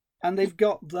on. And they've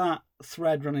got that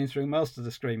thread running through most of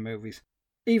the Scream movies.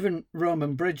 Even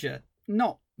Roman Bridger,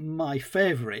 not my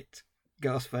favourite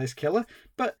Ghostface killer,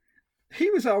 but he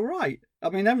was all right.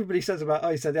 I mean, everybody says about,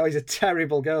 he's a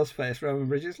terrible Ghostface, Roman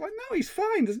Bridger. It's like, no, he's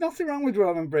fine. There's nothing wrong with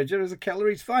Roman Bridger as a killer.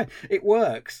 He's fine. It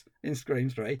works in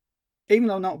Scream 3. Even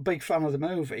though I'm not a big fan of the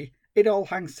movie, it all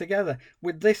hangs together.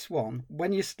 With this one,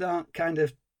 when you start kind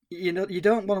of, you know, you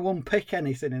don't want to unpick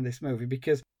anything in this movie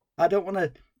because I don't want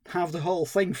to have the whole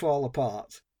thing fall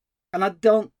apart. And I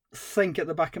don't think at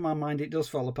the back of my mind it does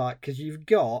fall apart because you've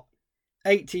got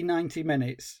 80, 90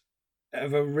 minutes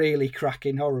of a really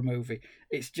cracking horror movie.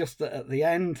 It's just that at the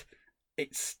end,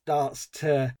 it starts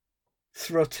to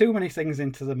throw too many things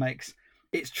into the mix.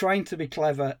 It's trying to be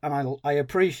clever, and I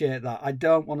appreciate that. I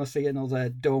don't want to see another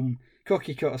dumb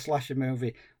cookie-cutter slasher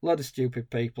movie. Load of stupid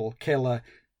people, killer,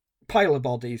 pile of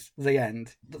bodies, the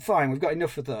end. Fine, we've got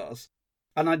enough of those.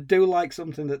 And I do like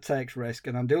something that takes risk,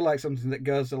 and I do like something that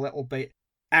goes a little bit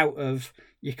out of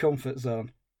your comfort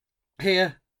zone.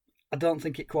 Here, I don't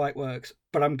think it quite works,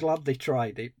 but I'm glad they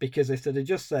tried it, because if they'd have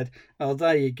just said, oh,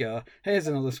 there you go, here's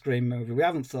another Scream movie, we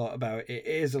haven't thought about it,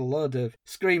 here's a load of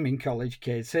screaming college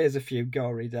kids, here's a few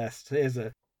gory deaths, here's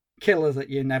a killer that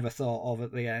you never thought of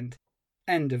at the end.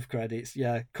 End of credits,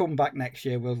 yeah, come back next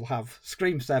year, we'll have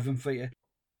Scream 7 for you.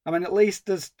 I mean, at least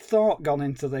there's thought gone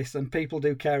into this, and people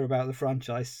do care about the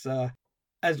franchise, so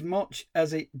as much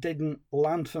as it didn't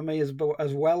land for me as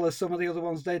well as some of the other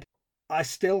ones did, I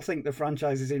still think the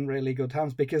franchise is in really good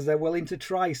hands because they're willing to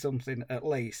try something at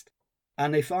least.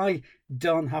 And if I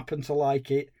don't happen to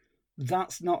like it,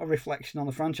 that's not a reflection on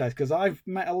the franchise because I've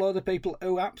met a load of people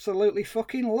who absolutely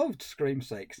fucking loved Scream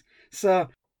 6. So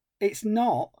it's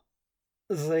not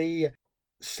the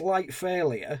slight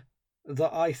failure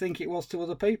that I think it was to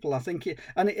other people. I think it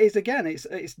is, again,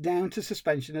 it's down to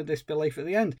suspension of disbelief at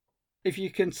the end. If you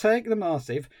can take the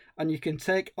motive and you can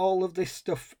take all of this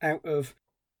stuff out of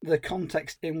the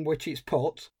context in which it's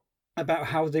put about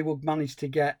how they would manage to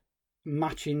get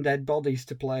matching dead bodies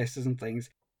to places and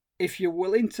things, if you're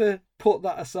willing to put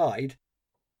that aside,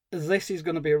 this is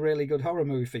going to be a really good horror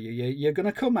movie for you. You're going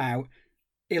to come out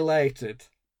elated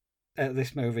at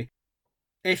this movie.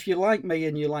 if you're like me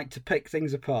and you like to pick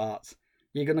things apart,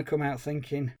 you're going to come out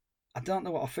thinking, I don't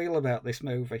know what I feel about this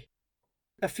movie.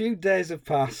 A few days have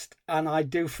passed, and I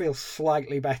do feel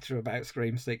slightly better about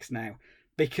Scream 6 now,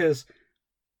 because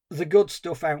the good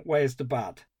stuff outweighs the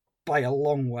bad by a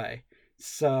long way.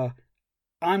 So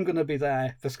I'm going to be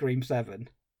there for Scream 7.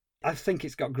 I think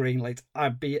it's got greenlit.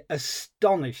 I'd be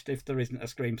astonished if there isn't a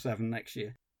Scream 7 next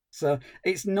year. So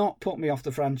it's not put me off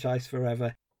the franchise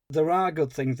forever. There are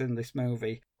good things in this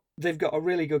movie. They've got a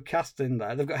really good cast in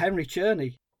there. They've got Henry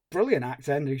Czerny, brilliant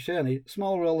actor Henry Czerny,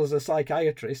 small role as a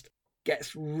psychiatrist,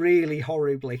 gets really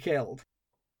horribly killed.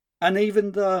 And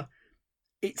even though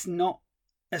it's not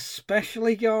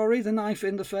especially gory, the knife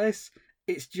in the face,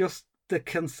 it's just the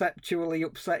conceptually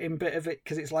upsetting bit of it,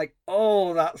 because it's like,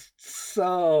 oh, that's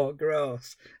so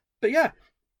gross. But yeah,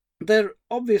 they're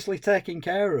obviously taking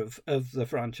care of the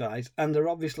franchise, and they're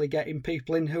obviously getting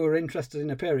people in who are interested in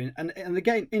appearing, and they're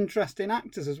getting interesting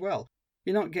actors as well.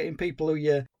 You're not getting people who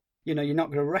you're not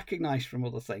going to recognise from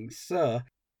other things. So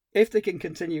if they can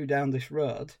continue down this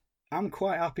road, I'm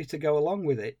quite happy to go along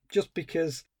with it, just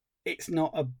because it's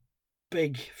not a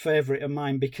big favourite of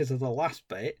mine because of the last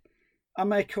bit. I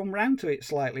may come round to it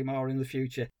slightly more in the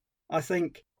future. I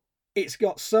think it's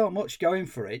got so much going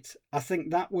for it. I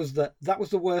think that was the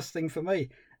worst thing for me.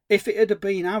 If it had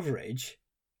been average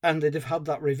and they'd have had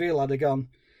that reveal, I'd have gone,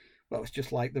 well, it's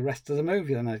just like the rest of the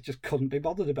movie, and I just couldn't be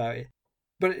bothered about it.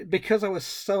 But because I was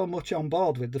so much on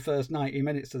board with the first 90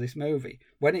 minutes of this movie,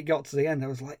 when it got to the end, I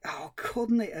was like, oh,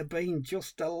 couldn't it have been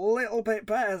just a little bit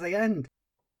better at the end?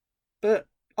 But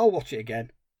I'll watch it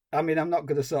again. I mean, I'm not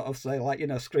going to sort of say, like,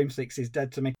 Scream 6 is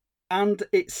dead to me. And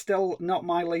it's still not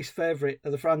my least favourite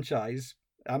of the franchise.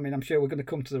 I mean, I'm sure we're going to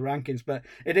come to the rankings, but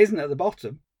it isn't at the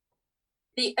bottom.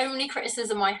 The only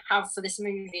criticism I have for this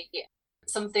movie,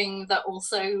 something that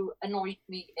also annoyed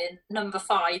me in number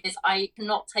 5, is I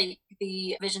cannot take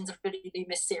the visions of Billy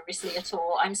Loomis seriously at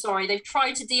all. I'm sorry, they've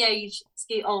tried to de-age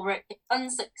Skeet Ulrich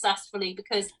unsuccessfully,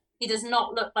 because he does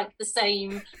not look like the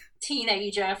same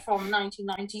teenager from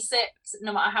 1996,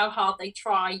 no matter how hard they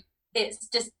try. It's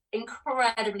just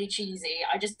incredibly cheesy.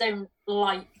 I just don't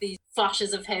like these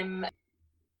flashes of him,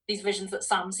 these visions that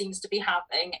Sam seems to be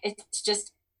having. It's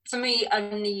just, for me,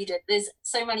 unneeded. There's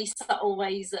so many subtle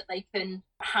ways that they can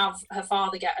have her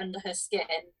father get under her skin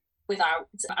without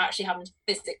actually having to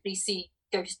physically see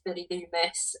Ghost Billy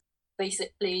Loomis,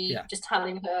 basically just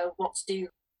telling her what to do.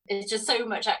 It's just so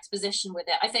much exposition with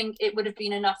it. I think it would have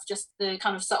been enough just the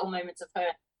kind of subtle moments of her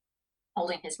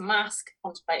holding his mask,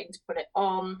 contemplating to put it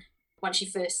on, when she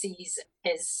first sees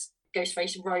his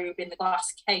Ghostface robe in the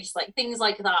glass case, like things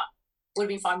like that would have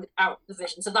been fine without the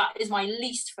vision. So that is my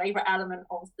least favourite element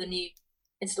of the new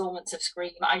installments of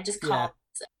Scream. I just can't.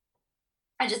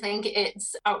 I just think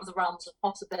it's out of the realms of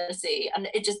possibility, and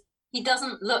he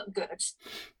doesn't look good.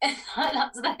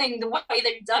 That's the thing. The way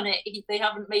they've done it, they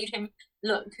haven't made him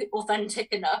look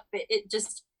authentic enough. It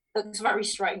just looks very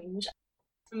strange.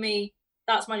 For me,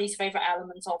 that's my least favourite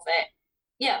element of it.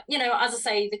 Yeah, as I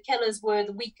say, the killers were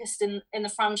the weakest in the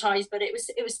franchise, but it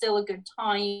was still a good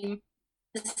time.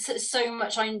 There's so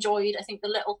much I enjoyed. I think the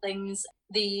little things,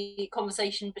 the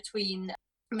conversation between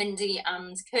Mindy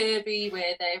and Kirby,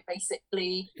 where they're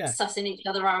basically sussing each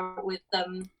other out with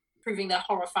proving their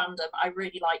horror fandom. I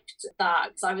really liked that,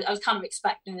 because I was kind of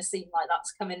expecting a scene like that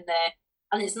to come in there.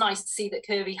 And it's nice to see that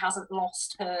Kirby hasn't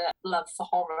lost her love for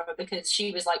horror, because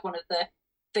she was like one of the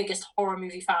biggest horror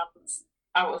movie fans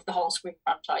out of the whole Scream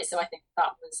franchise. So I think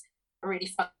that was a really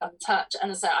fun touch.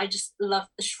 And as I said, I just love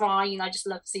the shrine. I just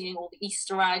love seeing all the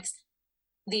Easter eggs.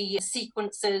 The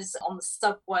sequences on the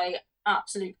subway,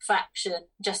 absolute perfection.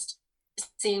 Just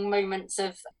seeing moments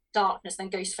of darkness, then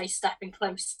Ghostface stepping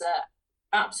closer.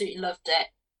 Absolutely loved it.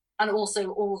 And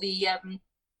also all the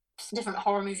different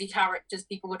horror movie characters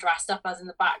people were dressed up as in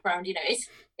the background.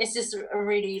 It's just a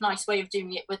really nice way of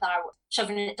doing it without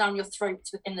shoving it down your throat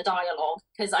within the dialogue,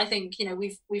 because I think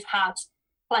we've had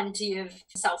plenty of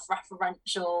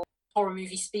self-referential horror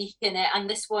movie speak in it, and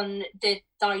this one did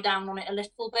die down on it a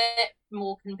little bit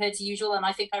more compared to usual, and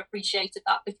I think I appreciated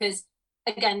that, because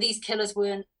again, these killers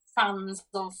weren't fans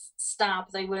of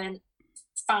Stab, they weren't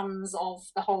fans of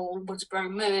the whole Woodsboro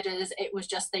murders. It was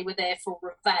just they were there for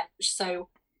revenge. So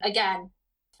again,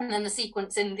 and then the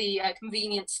sequence in the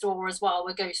convenience store as well,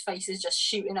 where Ghostface is just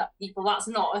shooting up people. That's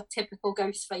not a typical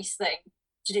Ghostface thing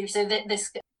to do. So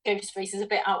this Ghostface is a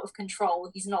bit out of control.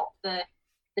 He's not the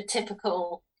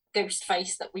typical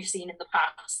Ghostface that we've seen in the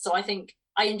past. So I think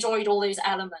I enjoyed all those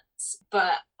elements,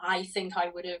 but I think I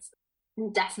would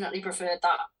have definitely preferred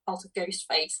that Cult of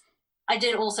Ghostface. I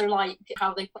did also like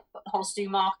how they put the whole Stu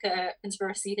Marker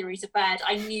conspiracy theory to bed.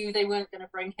 I knew they weren't going to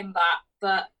bring him back,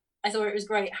 but I thought it was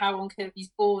great how on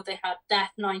Kirby's board they had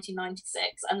Death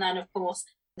 1996, and then of course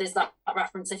there's that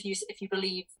reference if you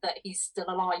believe that he's still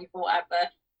alive or whatever.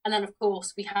 And then of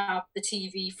course we have the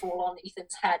TV fall on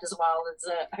Ethan's head as well as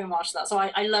a homage to that. So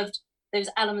I loved those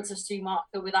elements of Stu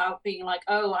Marker without being like,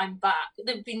 oh, I'm back.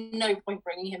 There'd be no point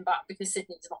bringing him back because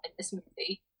Sydney's not in this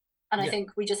movie. And I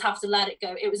think we just have to let it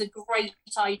go. It was a great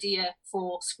idea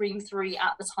for Scream 3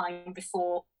 at the time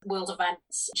before world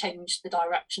events changed the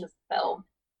direction of the film.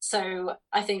 So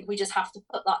I think we just have to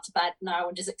put that to bed now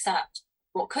and just accept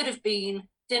what could have been,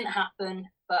 didn't happen,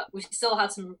 but we've still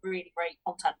had some really great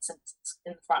content since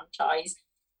in the franchise.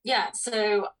 Yeah,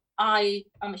 so I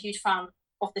am a huge fan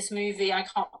of this movie. I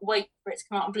can't wait for it to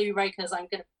come out on Blu-ray because I'm going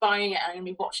to be buying it and I'm going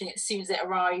to be watching it as soon as it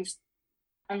arrives.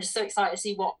 I'm just so excited to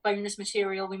see what bonus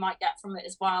material we might get from it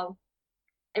as well.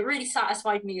 It really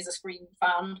satisfied me as a Scream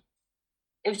fan.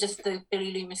 It was just the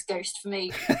Billy Loomis ghost for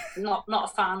me. not a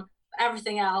fan.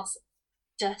 Everything else,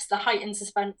 just the heightened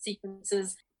suspense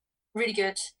sequences, really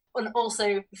good. And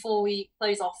also, before we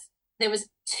close off, there was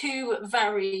 2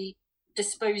 very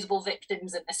disposable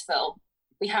victims in this film.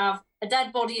 We have a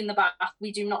dead body in the bath.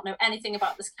 We do not know anything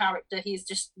about this character. He's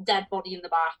just dead body in the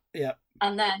bath. Yeah.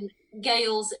 And then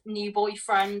Gail's new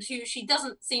boyfriend, who she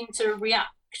doesn't seem to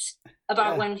react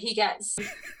about when he gets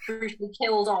brutally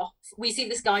killed off. We see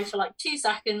this guy for like 2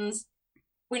 seconds.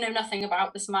 We know nothing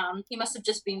about this man. He must have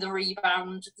just been the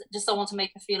rebound, just someone to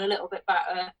make her feel a little bit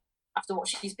better after what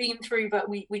she's been through, but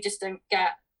we just don't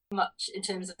get much in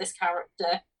terms of this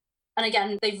character. And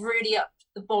again, they've really upped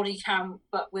the body count,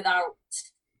 but without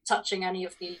touching any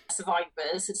of the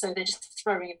survivors, so they're just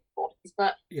throwing in bodies.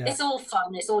 But it's all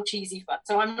fun, it's all cheesy fun,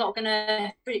 so I'm not going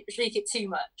to critique it too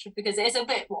much because it's a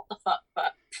bit what the fuck,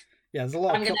 but there's a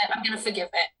lot I'm gonna forgive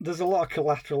it. There's a lot of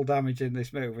collateral damage in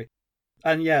this movie.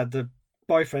 And the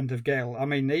boyfriend of Gail, I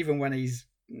mean, even when he's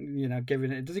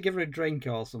giving it, does he give her a drink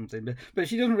or something? But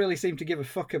she doesn't really seem to give a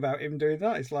fuck about him doing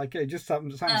that. It's like it just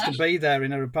happens to be there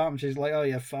in her apartment. She's like, oh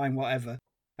yeah, fine, whatever.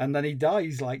 And then he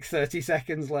dies like 30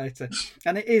 seconds later.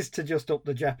 And it is to just up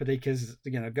the jeopardy because,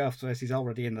 Ghostface is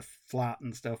already in the flat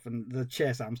and stuff. And the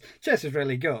chase is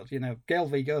really good. Gail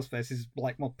v Ghostface is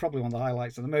like probably one of the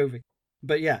highlights of the movie.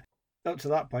 But yeah, up to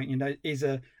that point, he's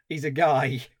a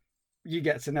guy. You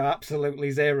get to know absolutely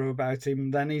zero about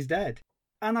him, then he's dead.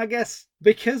 And I guess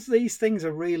because these things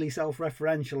are really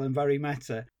self-referential and very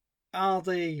meta, are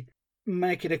they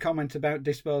making a comment about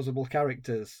disposable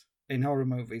characters in horror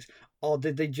movies? Or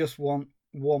did they just want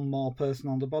one more person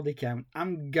on the body count?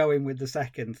 I'm going with the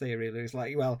second theory. It's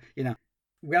like, well,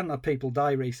 we haven't had people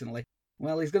die recently.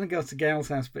 Well, he's going to go to Gail's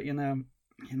house, but,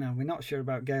 we're not sure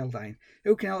about Gail dying.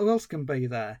 Who else can be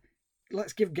there?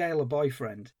 Let's give Gail a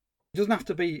boyfriend. It doesn't have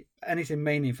to be anything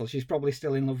meaningful. She's probably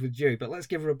still in love with Jude, but let's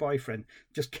give her a boyfriend.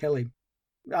 Just kill him.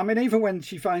 I mean, even when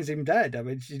she finds him dead, I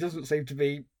mean, she doesn't seem to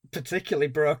be particularly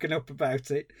broken up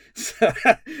about it.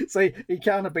 So he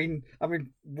can't have been. I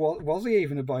mean, was he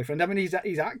even a boyfriend? I mean,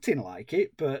 he's acting like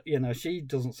it, but she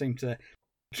doesn't seem to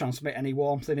transmit any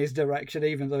warmth in his direction,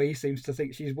 even though he seems to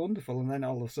think she's wonderful. And then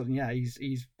all of a sudden,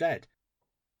 he's dead.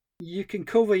 You can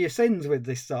cover your sins with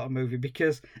this sort of movie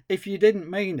because if you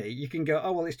didn't mean it, you can go,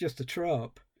 oh, well, it's just a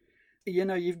trope.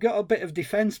 You've got a bit of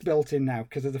defence built in now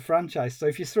because of the franchise. So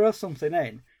if you throw something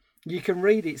in, you can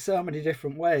read it so many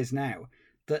different ways now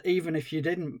that even if you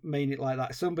didn't mean it like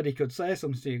that, somebody could say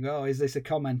something to you and go, oh, is this a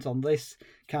comment on this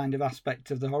kind of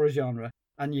aspect of the horror genre?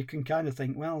 And you can kind of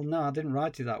think, well, no, I didn't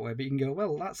write it that way. But you can go,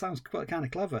 well, that sounds quite kind of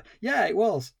clever. Yeah, it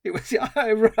was.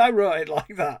 I wrote it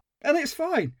like that. And it's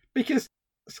fine because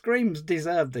Scream's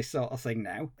deserved this sort of thing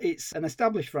now. It's an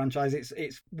established franchise.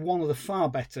 It's one of the far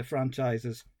better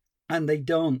franchises. And they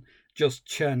don't just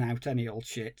churn out any old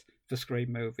shit for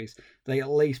Scream movies. They at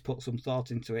least put some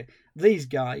thought into it. These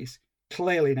guys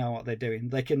clearly know what they're doing.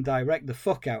 They can direct the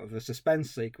fuck out of a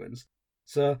suspense sequence.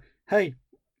 So, hey,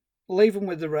 leave them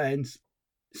with the reins.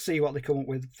 See what they come up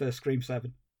with for Scream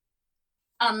 7.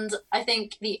 And I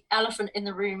think the elephant in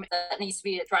the room that needs to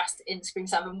be addressed in Scream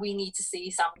 7, we need to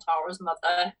see Sam Tara's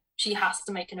mother. She has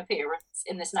to make an appearance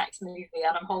in this next movie,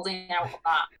 and I'm holding out on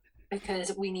that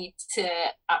because we need to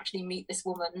actually meet this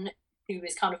woman who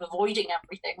is kind of avoiding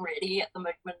everything, really, at the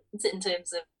moment in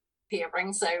terms of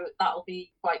appearing. So that'll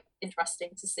be quite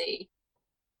interesting to see.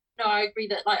 No, I agree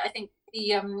that I think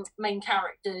the main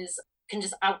characters can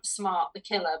just outsmart the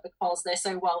killer because they're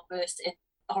so well versed in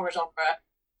the horror genre.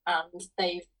 And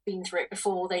they've been through it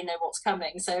before, they know what's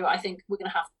coming. So I think we're going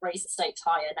to have to raise the stakes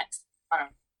higher next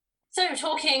round. So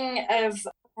talking of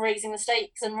raising the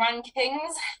stakes and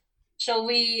rankings, shall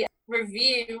we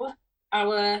review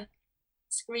our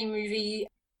Scream movie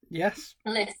Yes.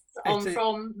 list on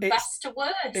from best to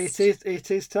worst.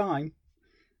 It is time.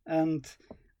 And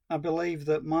I believe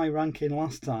that my ranking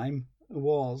last time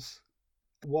was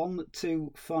 1,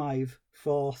 2, 5,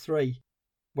 4, 3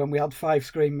 when we had 5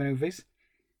 Scream movies.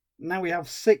 Now we have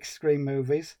 6 Scream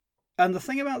movies. And the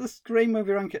thing about the Scream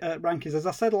movie rankings, as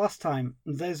I said last time,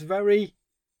 there's very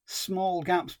small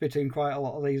gaps between quite a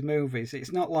lot of these movies.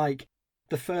 It's not like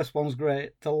the first one's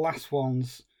great, the last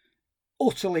one's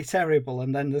utterly terrible,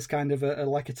 and then there's kind of a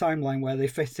timeline where they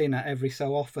fit in at every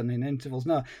so often in intervals.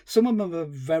 No, some of them are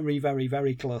very, very,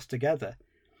 very close together.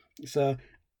 So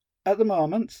at the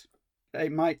moment,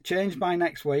 it might change by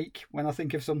next week when I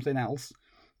think of something else,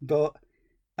 but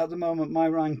at the moment my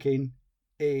ranking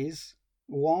is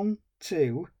 1,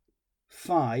 2,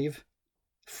 5,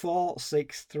 4,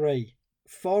 6, 3.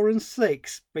 4 and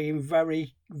 6 being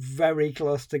very, very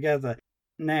close together.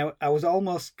 Now, I was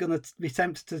almost going to be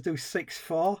tempted to do 6,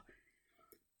 4,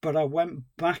 but I went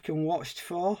back and watched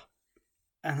 4,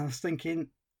 and I was thinking,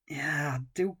 yeah, I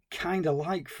do kind of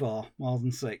like 4 more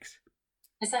than 6.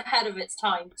 It's ahead of its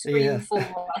time. Scream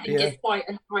 4, I think, is quite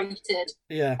underrated.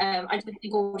 Yeah. I don't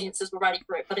think audiences were ready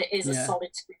for it, but it is a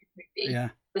solid Scream movie,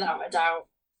 without a doubt.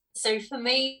 So for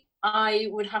me, I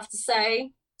would have to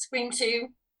say Scream 2,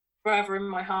 forever in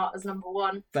my heart as number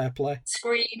 1. Fair play.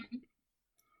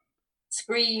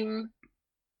 Scream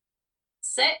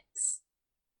 6,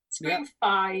 Scream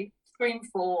 5, Scream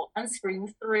 4, and Scream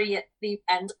 3 at the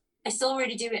end. I still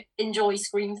really do enjoy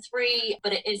Scream 3,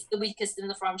 but it is the weakest in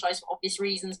the franchise for obvious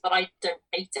reasons, but I don't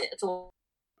hate it at all.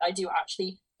 I do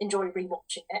actually enjoy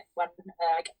rewatching it when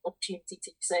I get the opportunity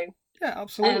to. So yeah,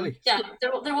 absolutely.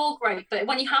 They're all great, but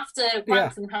when you have to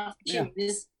rank them, have to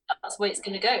choose, that's the way it's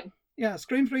going to go. Yeah,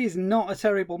 Scream 3 is not a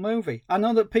terrible movie. I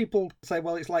know that people say,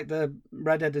 well, it's like the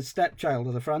red-headed stepchild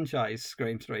of the franchise,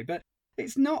 Scream 3, but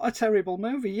it's not a terrible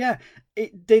movie. Yeah,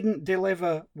 it didn't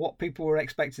deliver what people were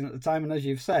expecting at the time, and as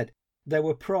you've said, there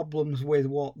were problems with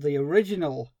what the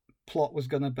original plot was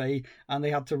going to be, and they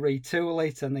had to retool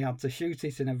it, and they had to shoot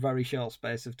it in a very short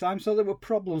space of time, so there were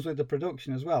problems with the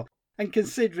production as well. And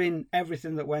considering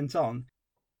everything that went on,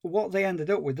 what they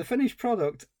ended up with, the finished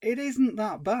product, it isn't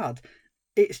that bad.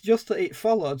 It's just that it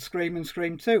followed Scream and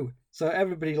Scream 2. So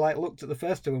everybody looked at the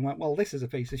first two and went, well, this is a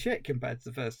piece of shit compared to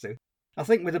the first two. I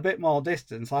think with a bit more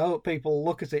distance, I hope people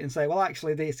look at it and say, well,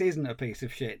 actually, this isn't a piece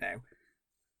of shit now.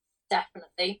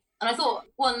 Definitely. And I thought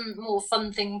one more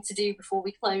fun thing to do before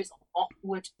we close off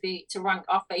would be to rank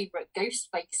our favourite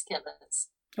Ghostface killers.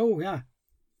 Oh, yeah.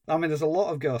 I mean, there's a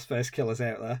lot of Ghostface killers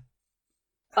out there.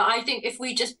 But I think if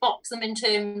we just box them in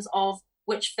terms of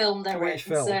which film they're in.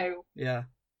 So yeah.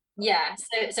 Yeah,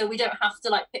 so we don't have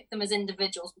to pick them as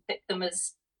individuals. We pick them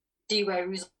as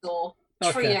duos or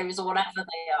trios or whatever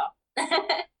they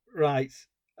are. Right,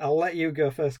 I'll let you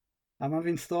go first. I'm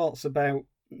having thoughts about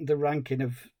the ranking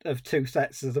of 2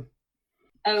 sets of them.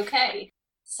 Okay,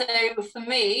 so for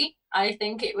me, I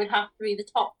think it would have to be the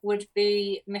top would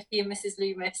be Mickey and Mrs.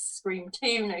 Loomis, Scream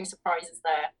 2, no surprises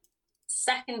there.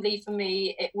 Secondly, for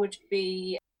me, it would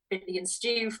be Billy and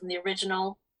Stu from the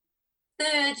original.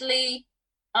 Thirdly,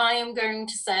 I am going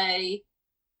to say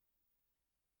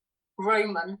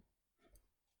Roman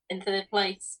in third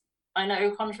place. I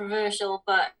know, controversial,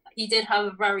 but he did have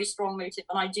a very strong motive,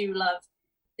 and I do love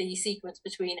the sequence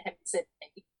between him and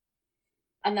Sidney.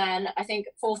 And then I think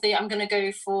fourthly, I'm going to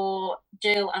go for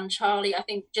Jill and Charlie. I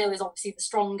think Jill is obviously the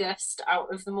strongest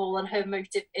out of them all, and her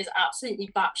motive is absolutely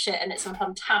batshit, and it's a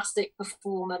fantastic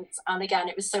performance. And again,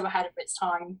 it was so ahead of its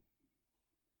time.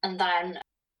 And then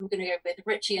I'm going to go with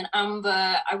Richie and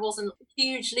Amber. I wasn't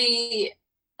hugely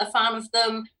a fan of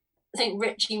them. I think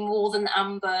Richie more than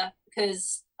Amber,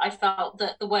 because I felt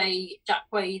that the way Jack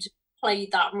Quaid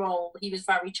played that role, he was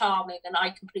very charming, and I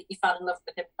completely fell in love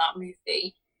with him in that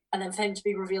movie. And then for him to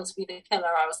be revealed to be the killer,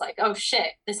 I was like, oh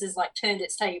shit, this has turned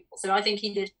its table. So I think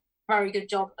he did a very good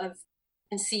job of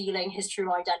concealing his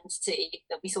true identity,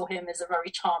 that we saw him as a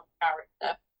very charming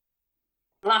character.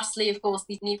 Lastly, of course,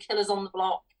 these new killers on the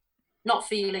block. Not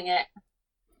feeling it.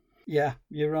 Yeah,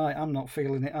 you're right. I'm not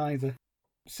feeling it either.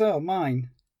 So mine,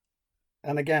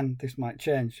 and again, this might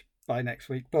change by next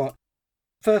week, but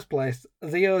first place,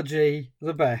 the OG,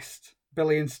 the best,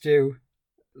 Billy and Stu,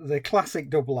 the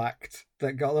classic double act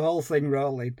that got the whole thing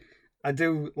rolling. I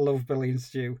do love Billy and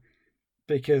Stu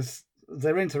because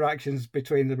their interactions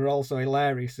between them are also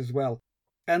hilarious as well.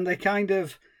 And they're kind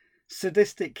of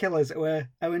sadistic killers who are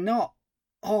not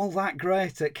all that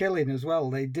great at killing as well.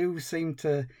 They do seem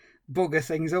to bugger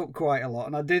things up quite a lot,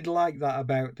 and I did like that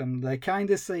about them. They kind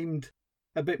of seemed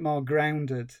a bit more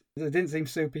grounded. They didn't seem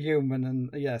superhuman, and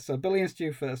yeah, so Billy and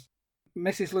Stu first.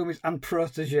 Mrs. Loomis and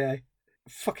protege.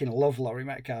 Fucking love Laurie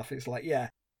Metcalf. It's like, yeah.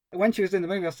 When she was in the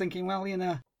movie, I was thinking, well,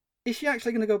 is she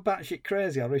actually going to go batshit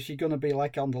crazy, or is she going to be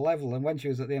like on the level? And when she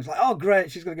was at the end, it's like, oh,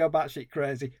 great, she's going to go batshit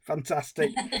crazy.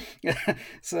 Fantastic.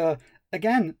 So,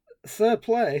 again, third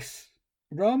place,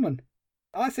 Roman.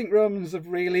 I think Roman's a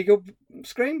really good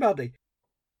screen baddie.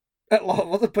 A lot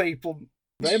of other people,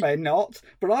 they may not,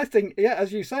 but I think, yeah,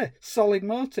 as you say, solid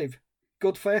motive.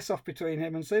 Good face-off between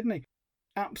him and Sidney.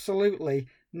 Absolutely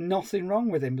nothing wrong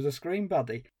with him as a screen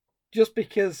baddie. Just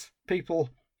because people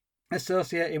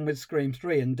associate him with Scream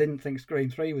 3 and didn't think Scream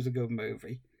 3 was a good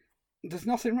movie, there's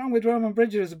nothing wrong with Roman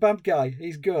Bridger as a bad guy.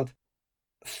 He's good.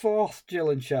 Fourth, Jill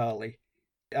and Charlie.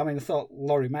 I mean, I thought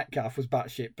Laurie Metcalf was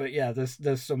batshit, but yeah,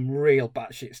 there's some real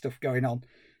batshit stuff going on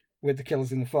with the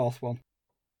killers in the fourth one.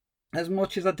 As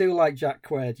much as I do like Jack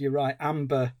Quaid, you're right,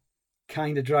 Amber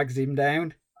kind of drags him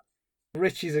down.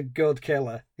 Richie's a good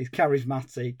killer. He's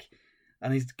charismatic,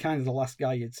 and he's kind of the last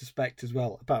guy you'd suspect as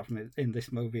well, apart from in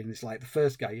this movie, and it's like the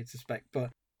first guy you'd suspect. But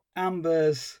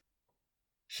Amber's,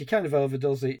 she kind of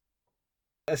overdoes it.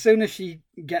 As soon as she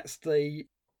gets the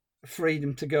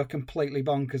freedom to go completely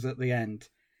bonkers at the end,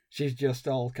 she's just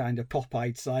all kind of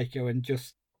pop-eyed psycho and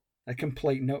just a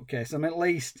complete nutcase. I mean, at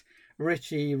least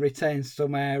Richie retains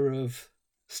some air of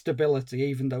stability,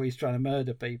 even though he's trying to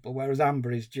murder people, whereas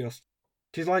Amber is just,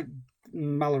 she's like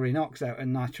Mallory Knox out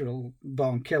in Natural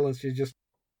Born Killers. She's just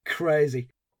crazy.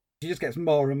 She just gets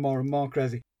more and more and more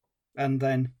crazy. And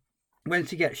then when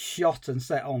she gets shot and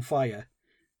set on fire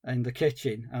in the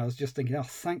kitchen, I was just thinking, oh,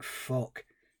 thank fuck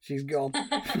she's gone.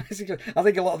 I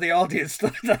think a lot of the audience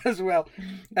thought that as well.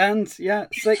 And yeah,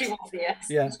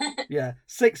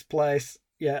 sixth place,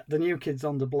 yeah, the New Kids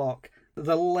on the Block,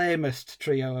 the lamest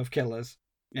trio of killers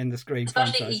in the Scream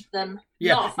franchise. Especially Ethan.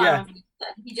 Not a fan of Ethan.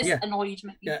 He just annoyed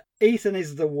me. Yeah, Ethan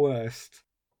is the worst.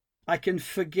 I can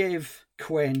forgive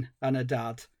Quinn and her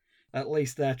dad. At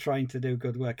least they're trying to do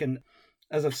good work. And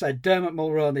as I've said, Dermot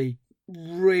Mulroney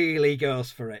really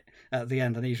goes for it at the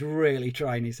end, and he's really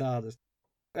trying his hardest.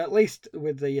 At least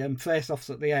with the face-offs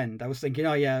at the end, I was thinking,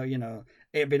 oh yeah,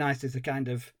 it'd be nice if they kind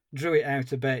of drew it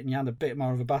out a bit and you had a bit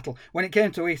more of a battle. When it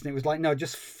came to Ethan, it was like, no,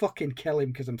 just fucking kill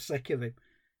him because I'm sick of him.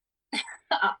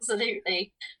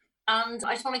 Absolutely. And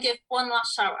I just want to give one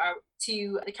last shout out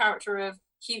to the character of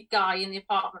Cute Guy in the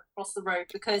apartment across the road,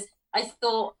 because I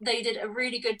thought they did a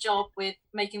really good job with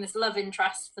making this love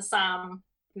interest for Sam,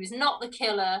 who's not the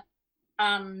killer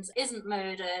and isn't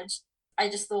murdered. I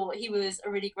just thought he was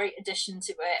a really great addition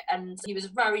to it, and he was a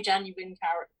very genuine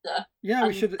character. Yeah,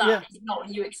 we should. That is not what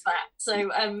you expect.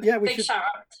 So, big shout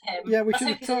out to him. Yeah, we should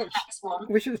have talked.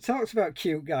 We should have talked about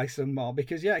Cute Guy some more,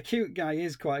 because Cute Guy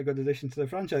is quite a good addition to the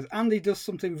franchise, and he does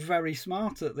something very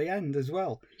smart at the end as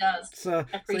well. He does. So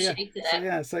I appreciated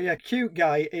it. So Cute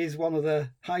Guy is one of the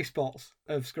high spots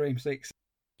of Scream 6.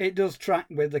 It does track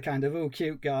with the kind of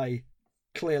cute guy,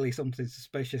 clearly something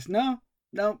suspicious. No,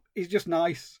 he's just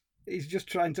nice. He's just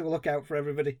trying to look out for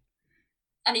everybody.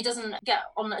 And he doesn't get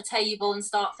on a table and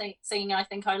start singing I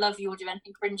Think I Love You or do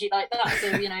anything cringy like that.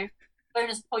 So,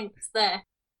 bonus points there.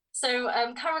 So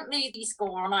currently the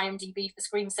score on IMDb for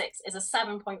Scream 6 is a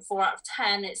 7.4 out of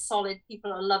 10. It's solid.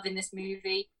 People are loving this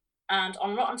movie. And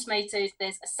on Rotten Tomatoes,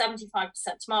 there's a 75%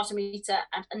 tomato meter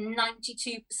and a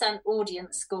 92%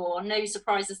 audience score. No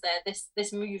surprises there.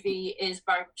 This movie is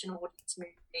very much an audience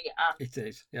movie. And it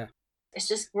is, yeah. It's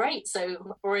just great.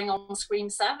 So we're on Scream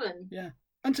 7. Yeah.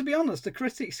 And to be honest, the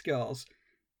critic scores,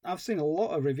 I've seen a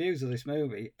lot of reviews of this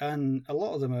movie, and a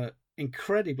lot of them are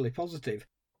incredibly positive.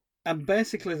 And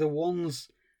basically the ones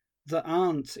that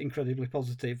aren't incredibly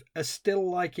positive are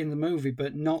still liking the movie,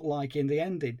 but not liking the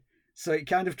ending. So it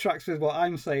kind of tracks with what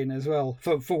I'm saying as well,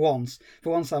 for once.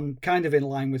 For once, I'm kind of in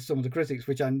line with some of the critics,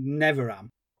 which I never am.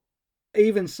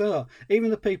 Even so,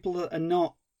 even the people that are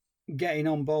not getting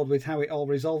on board with how it all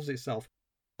resolves itself,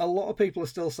 a lot of people are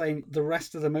still saying the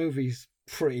rest of the movie's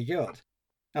pretty good.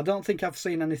 I don't think I've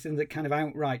seen anything that kind of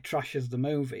outright trashes the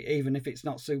movie, even if it's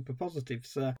not super positive.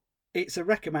 So it's a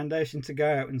recommendation to go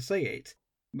out and see it.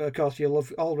 But of course, you'll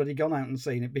have already gone out and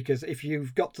seen it, because if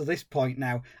you've got to this point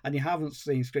now and you haven't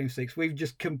seen Scream 6, we've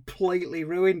just completely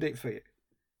ruined it for you.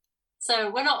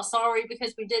 So we're not sorry,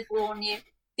 because we did warn you.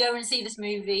 Go and see this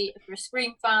movie. If you're a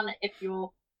Scream fan, if you're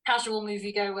a casual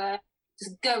moviegoer,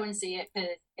 just go and see it, because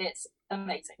it's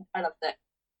amazing. I loved it.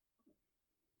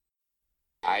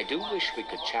 I do wish we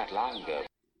could chat longer.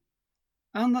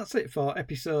 And that's it for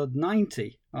episode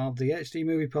 90 of the HD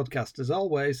Movie Podcast. As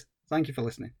always, thank you for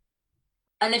listening.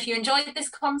 And if you enjoyed this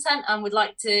content and would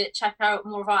like to check out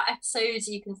more of our episodes,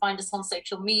 you can find us on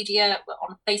social media. We're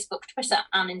on Facebook, Twitter,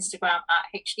 and Instagram at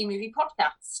HD Movie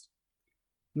Podcast.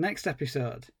 Next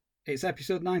episode, It's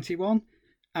episode 91,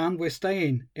 and we're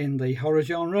staying in the horror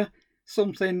genre,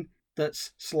 something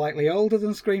that's slightly older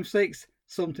than Scream 6,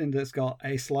 something that's got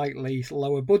a slightly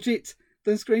lower budget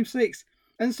than Scream 6,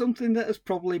 and something that has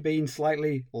probably been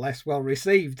slightly less well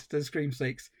received than Scream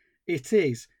 6. It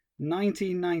is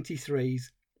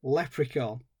 1993's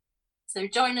Leprechaun. So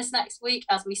join us next week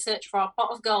as we search for our pot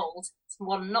of gold. It's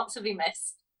one not to be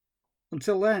missed.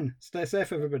 Until then, stay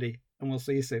safe everybody, and we'll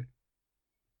see you soon.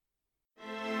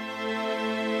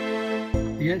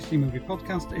 The HD Movie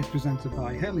Podcast is presented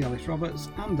by Hayley Alice Roberts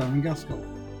and Darren Gaskell.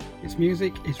 Its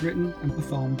music is written and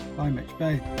performed by Mitch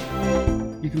Bay.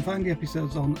 You can find the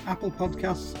episodes on Apple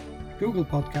Podcasts, Google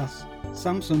Podcasts,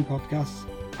 Samsung Podcasts,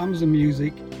 Amazon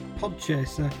Music,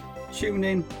 Podchaser,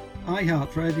 TuneIn,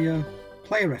 iHeartRadio,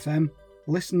 Player FM,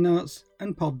 Listen Notes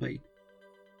and Podbean.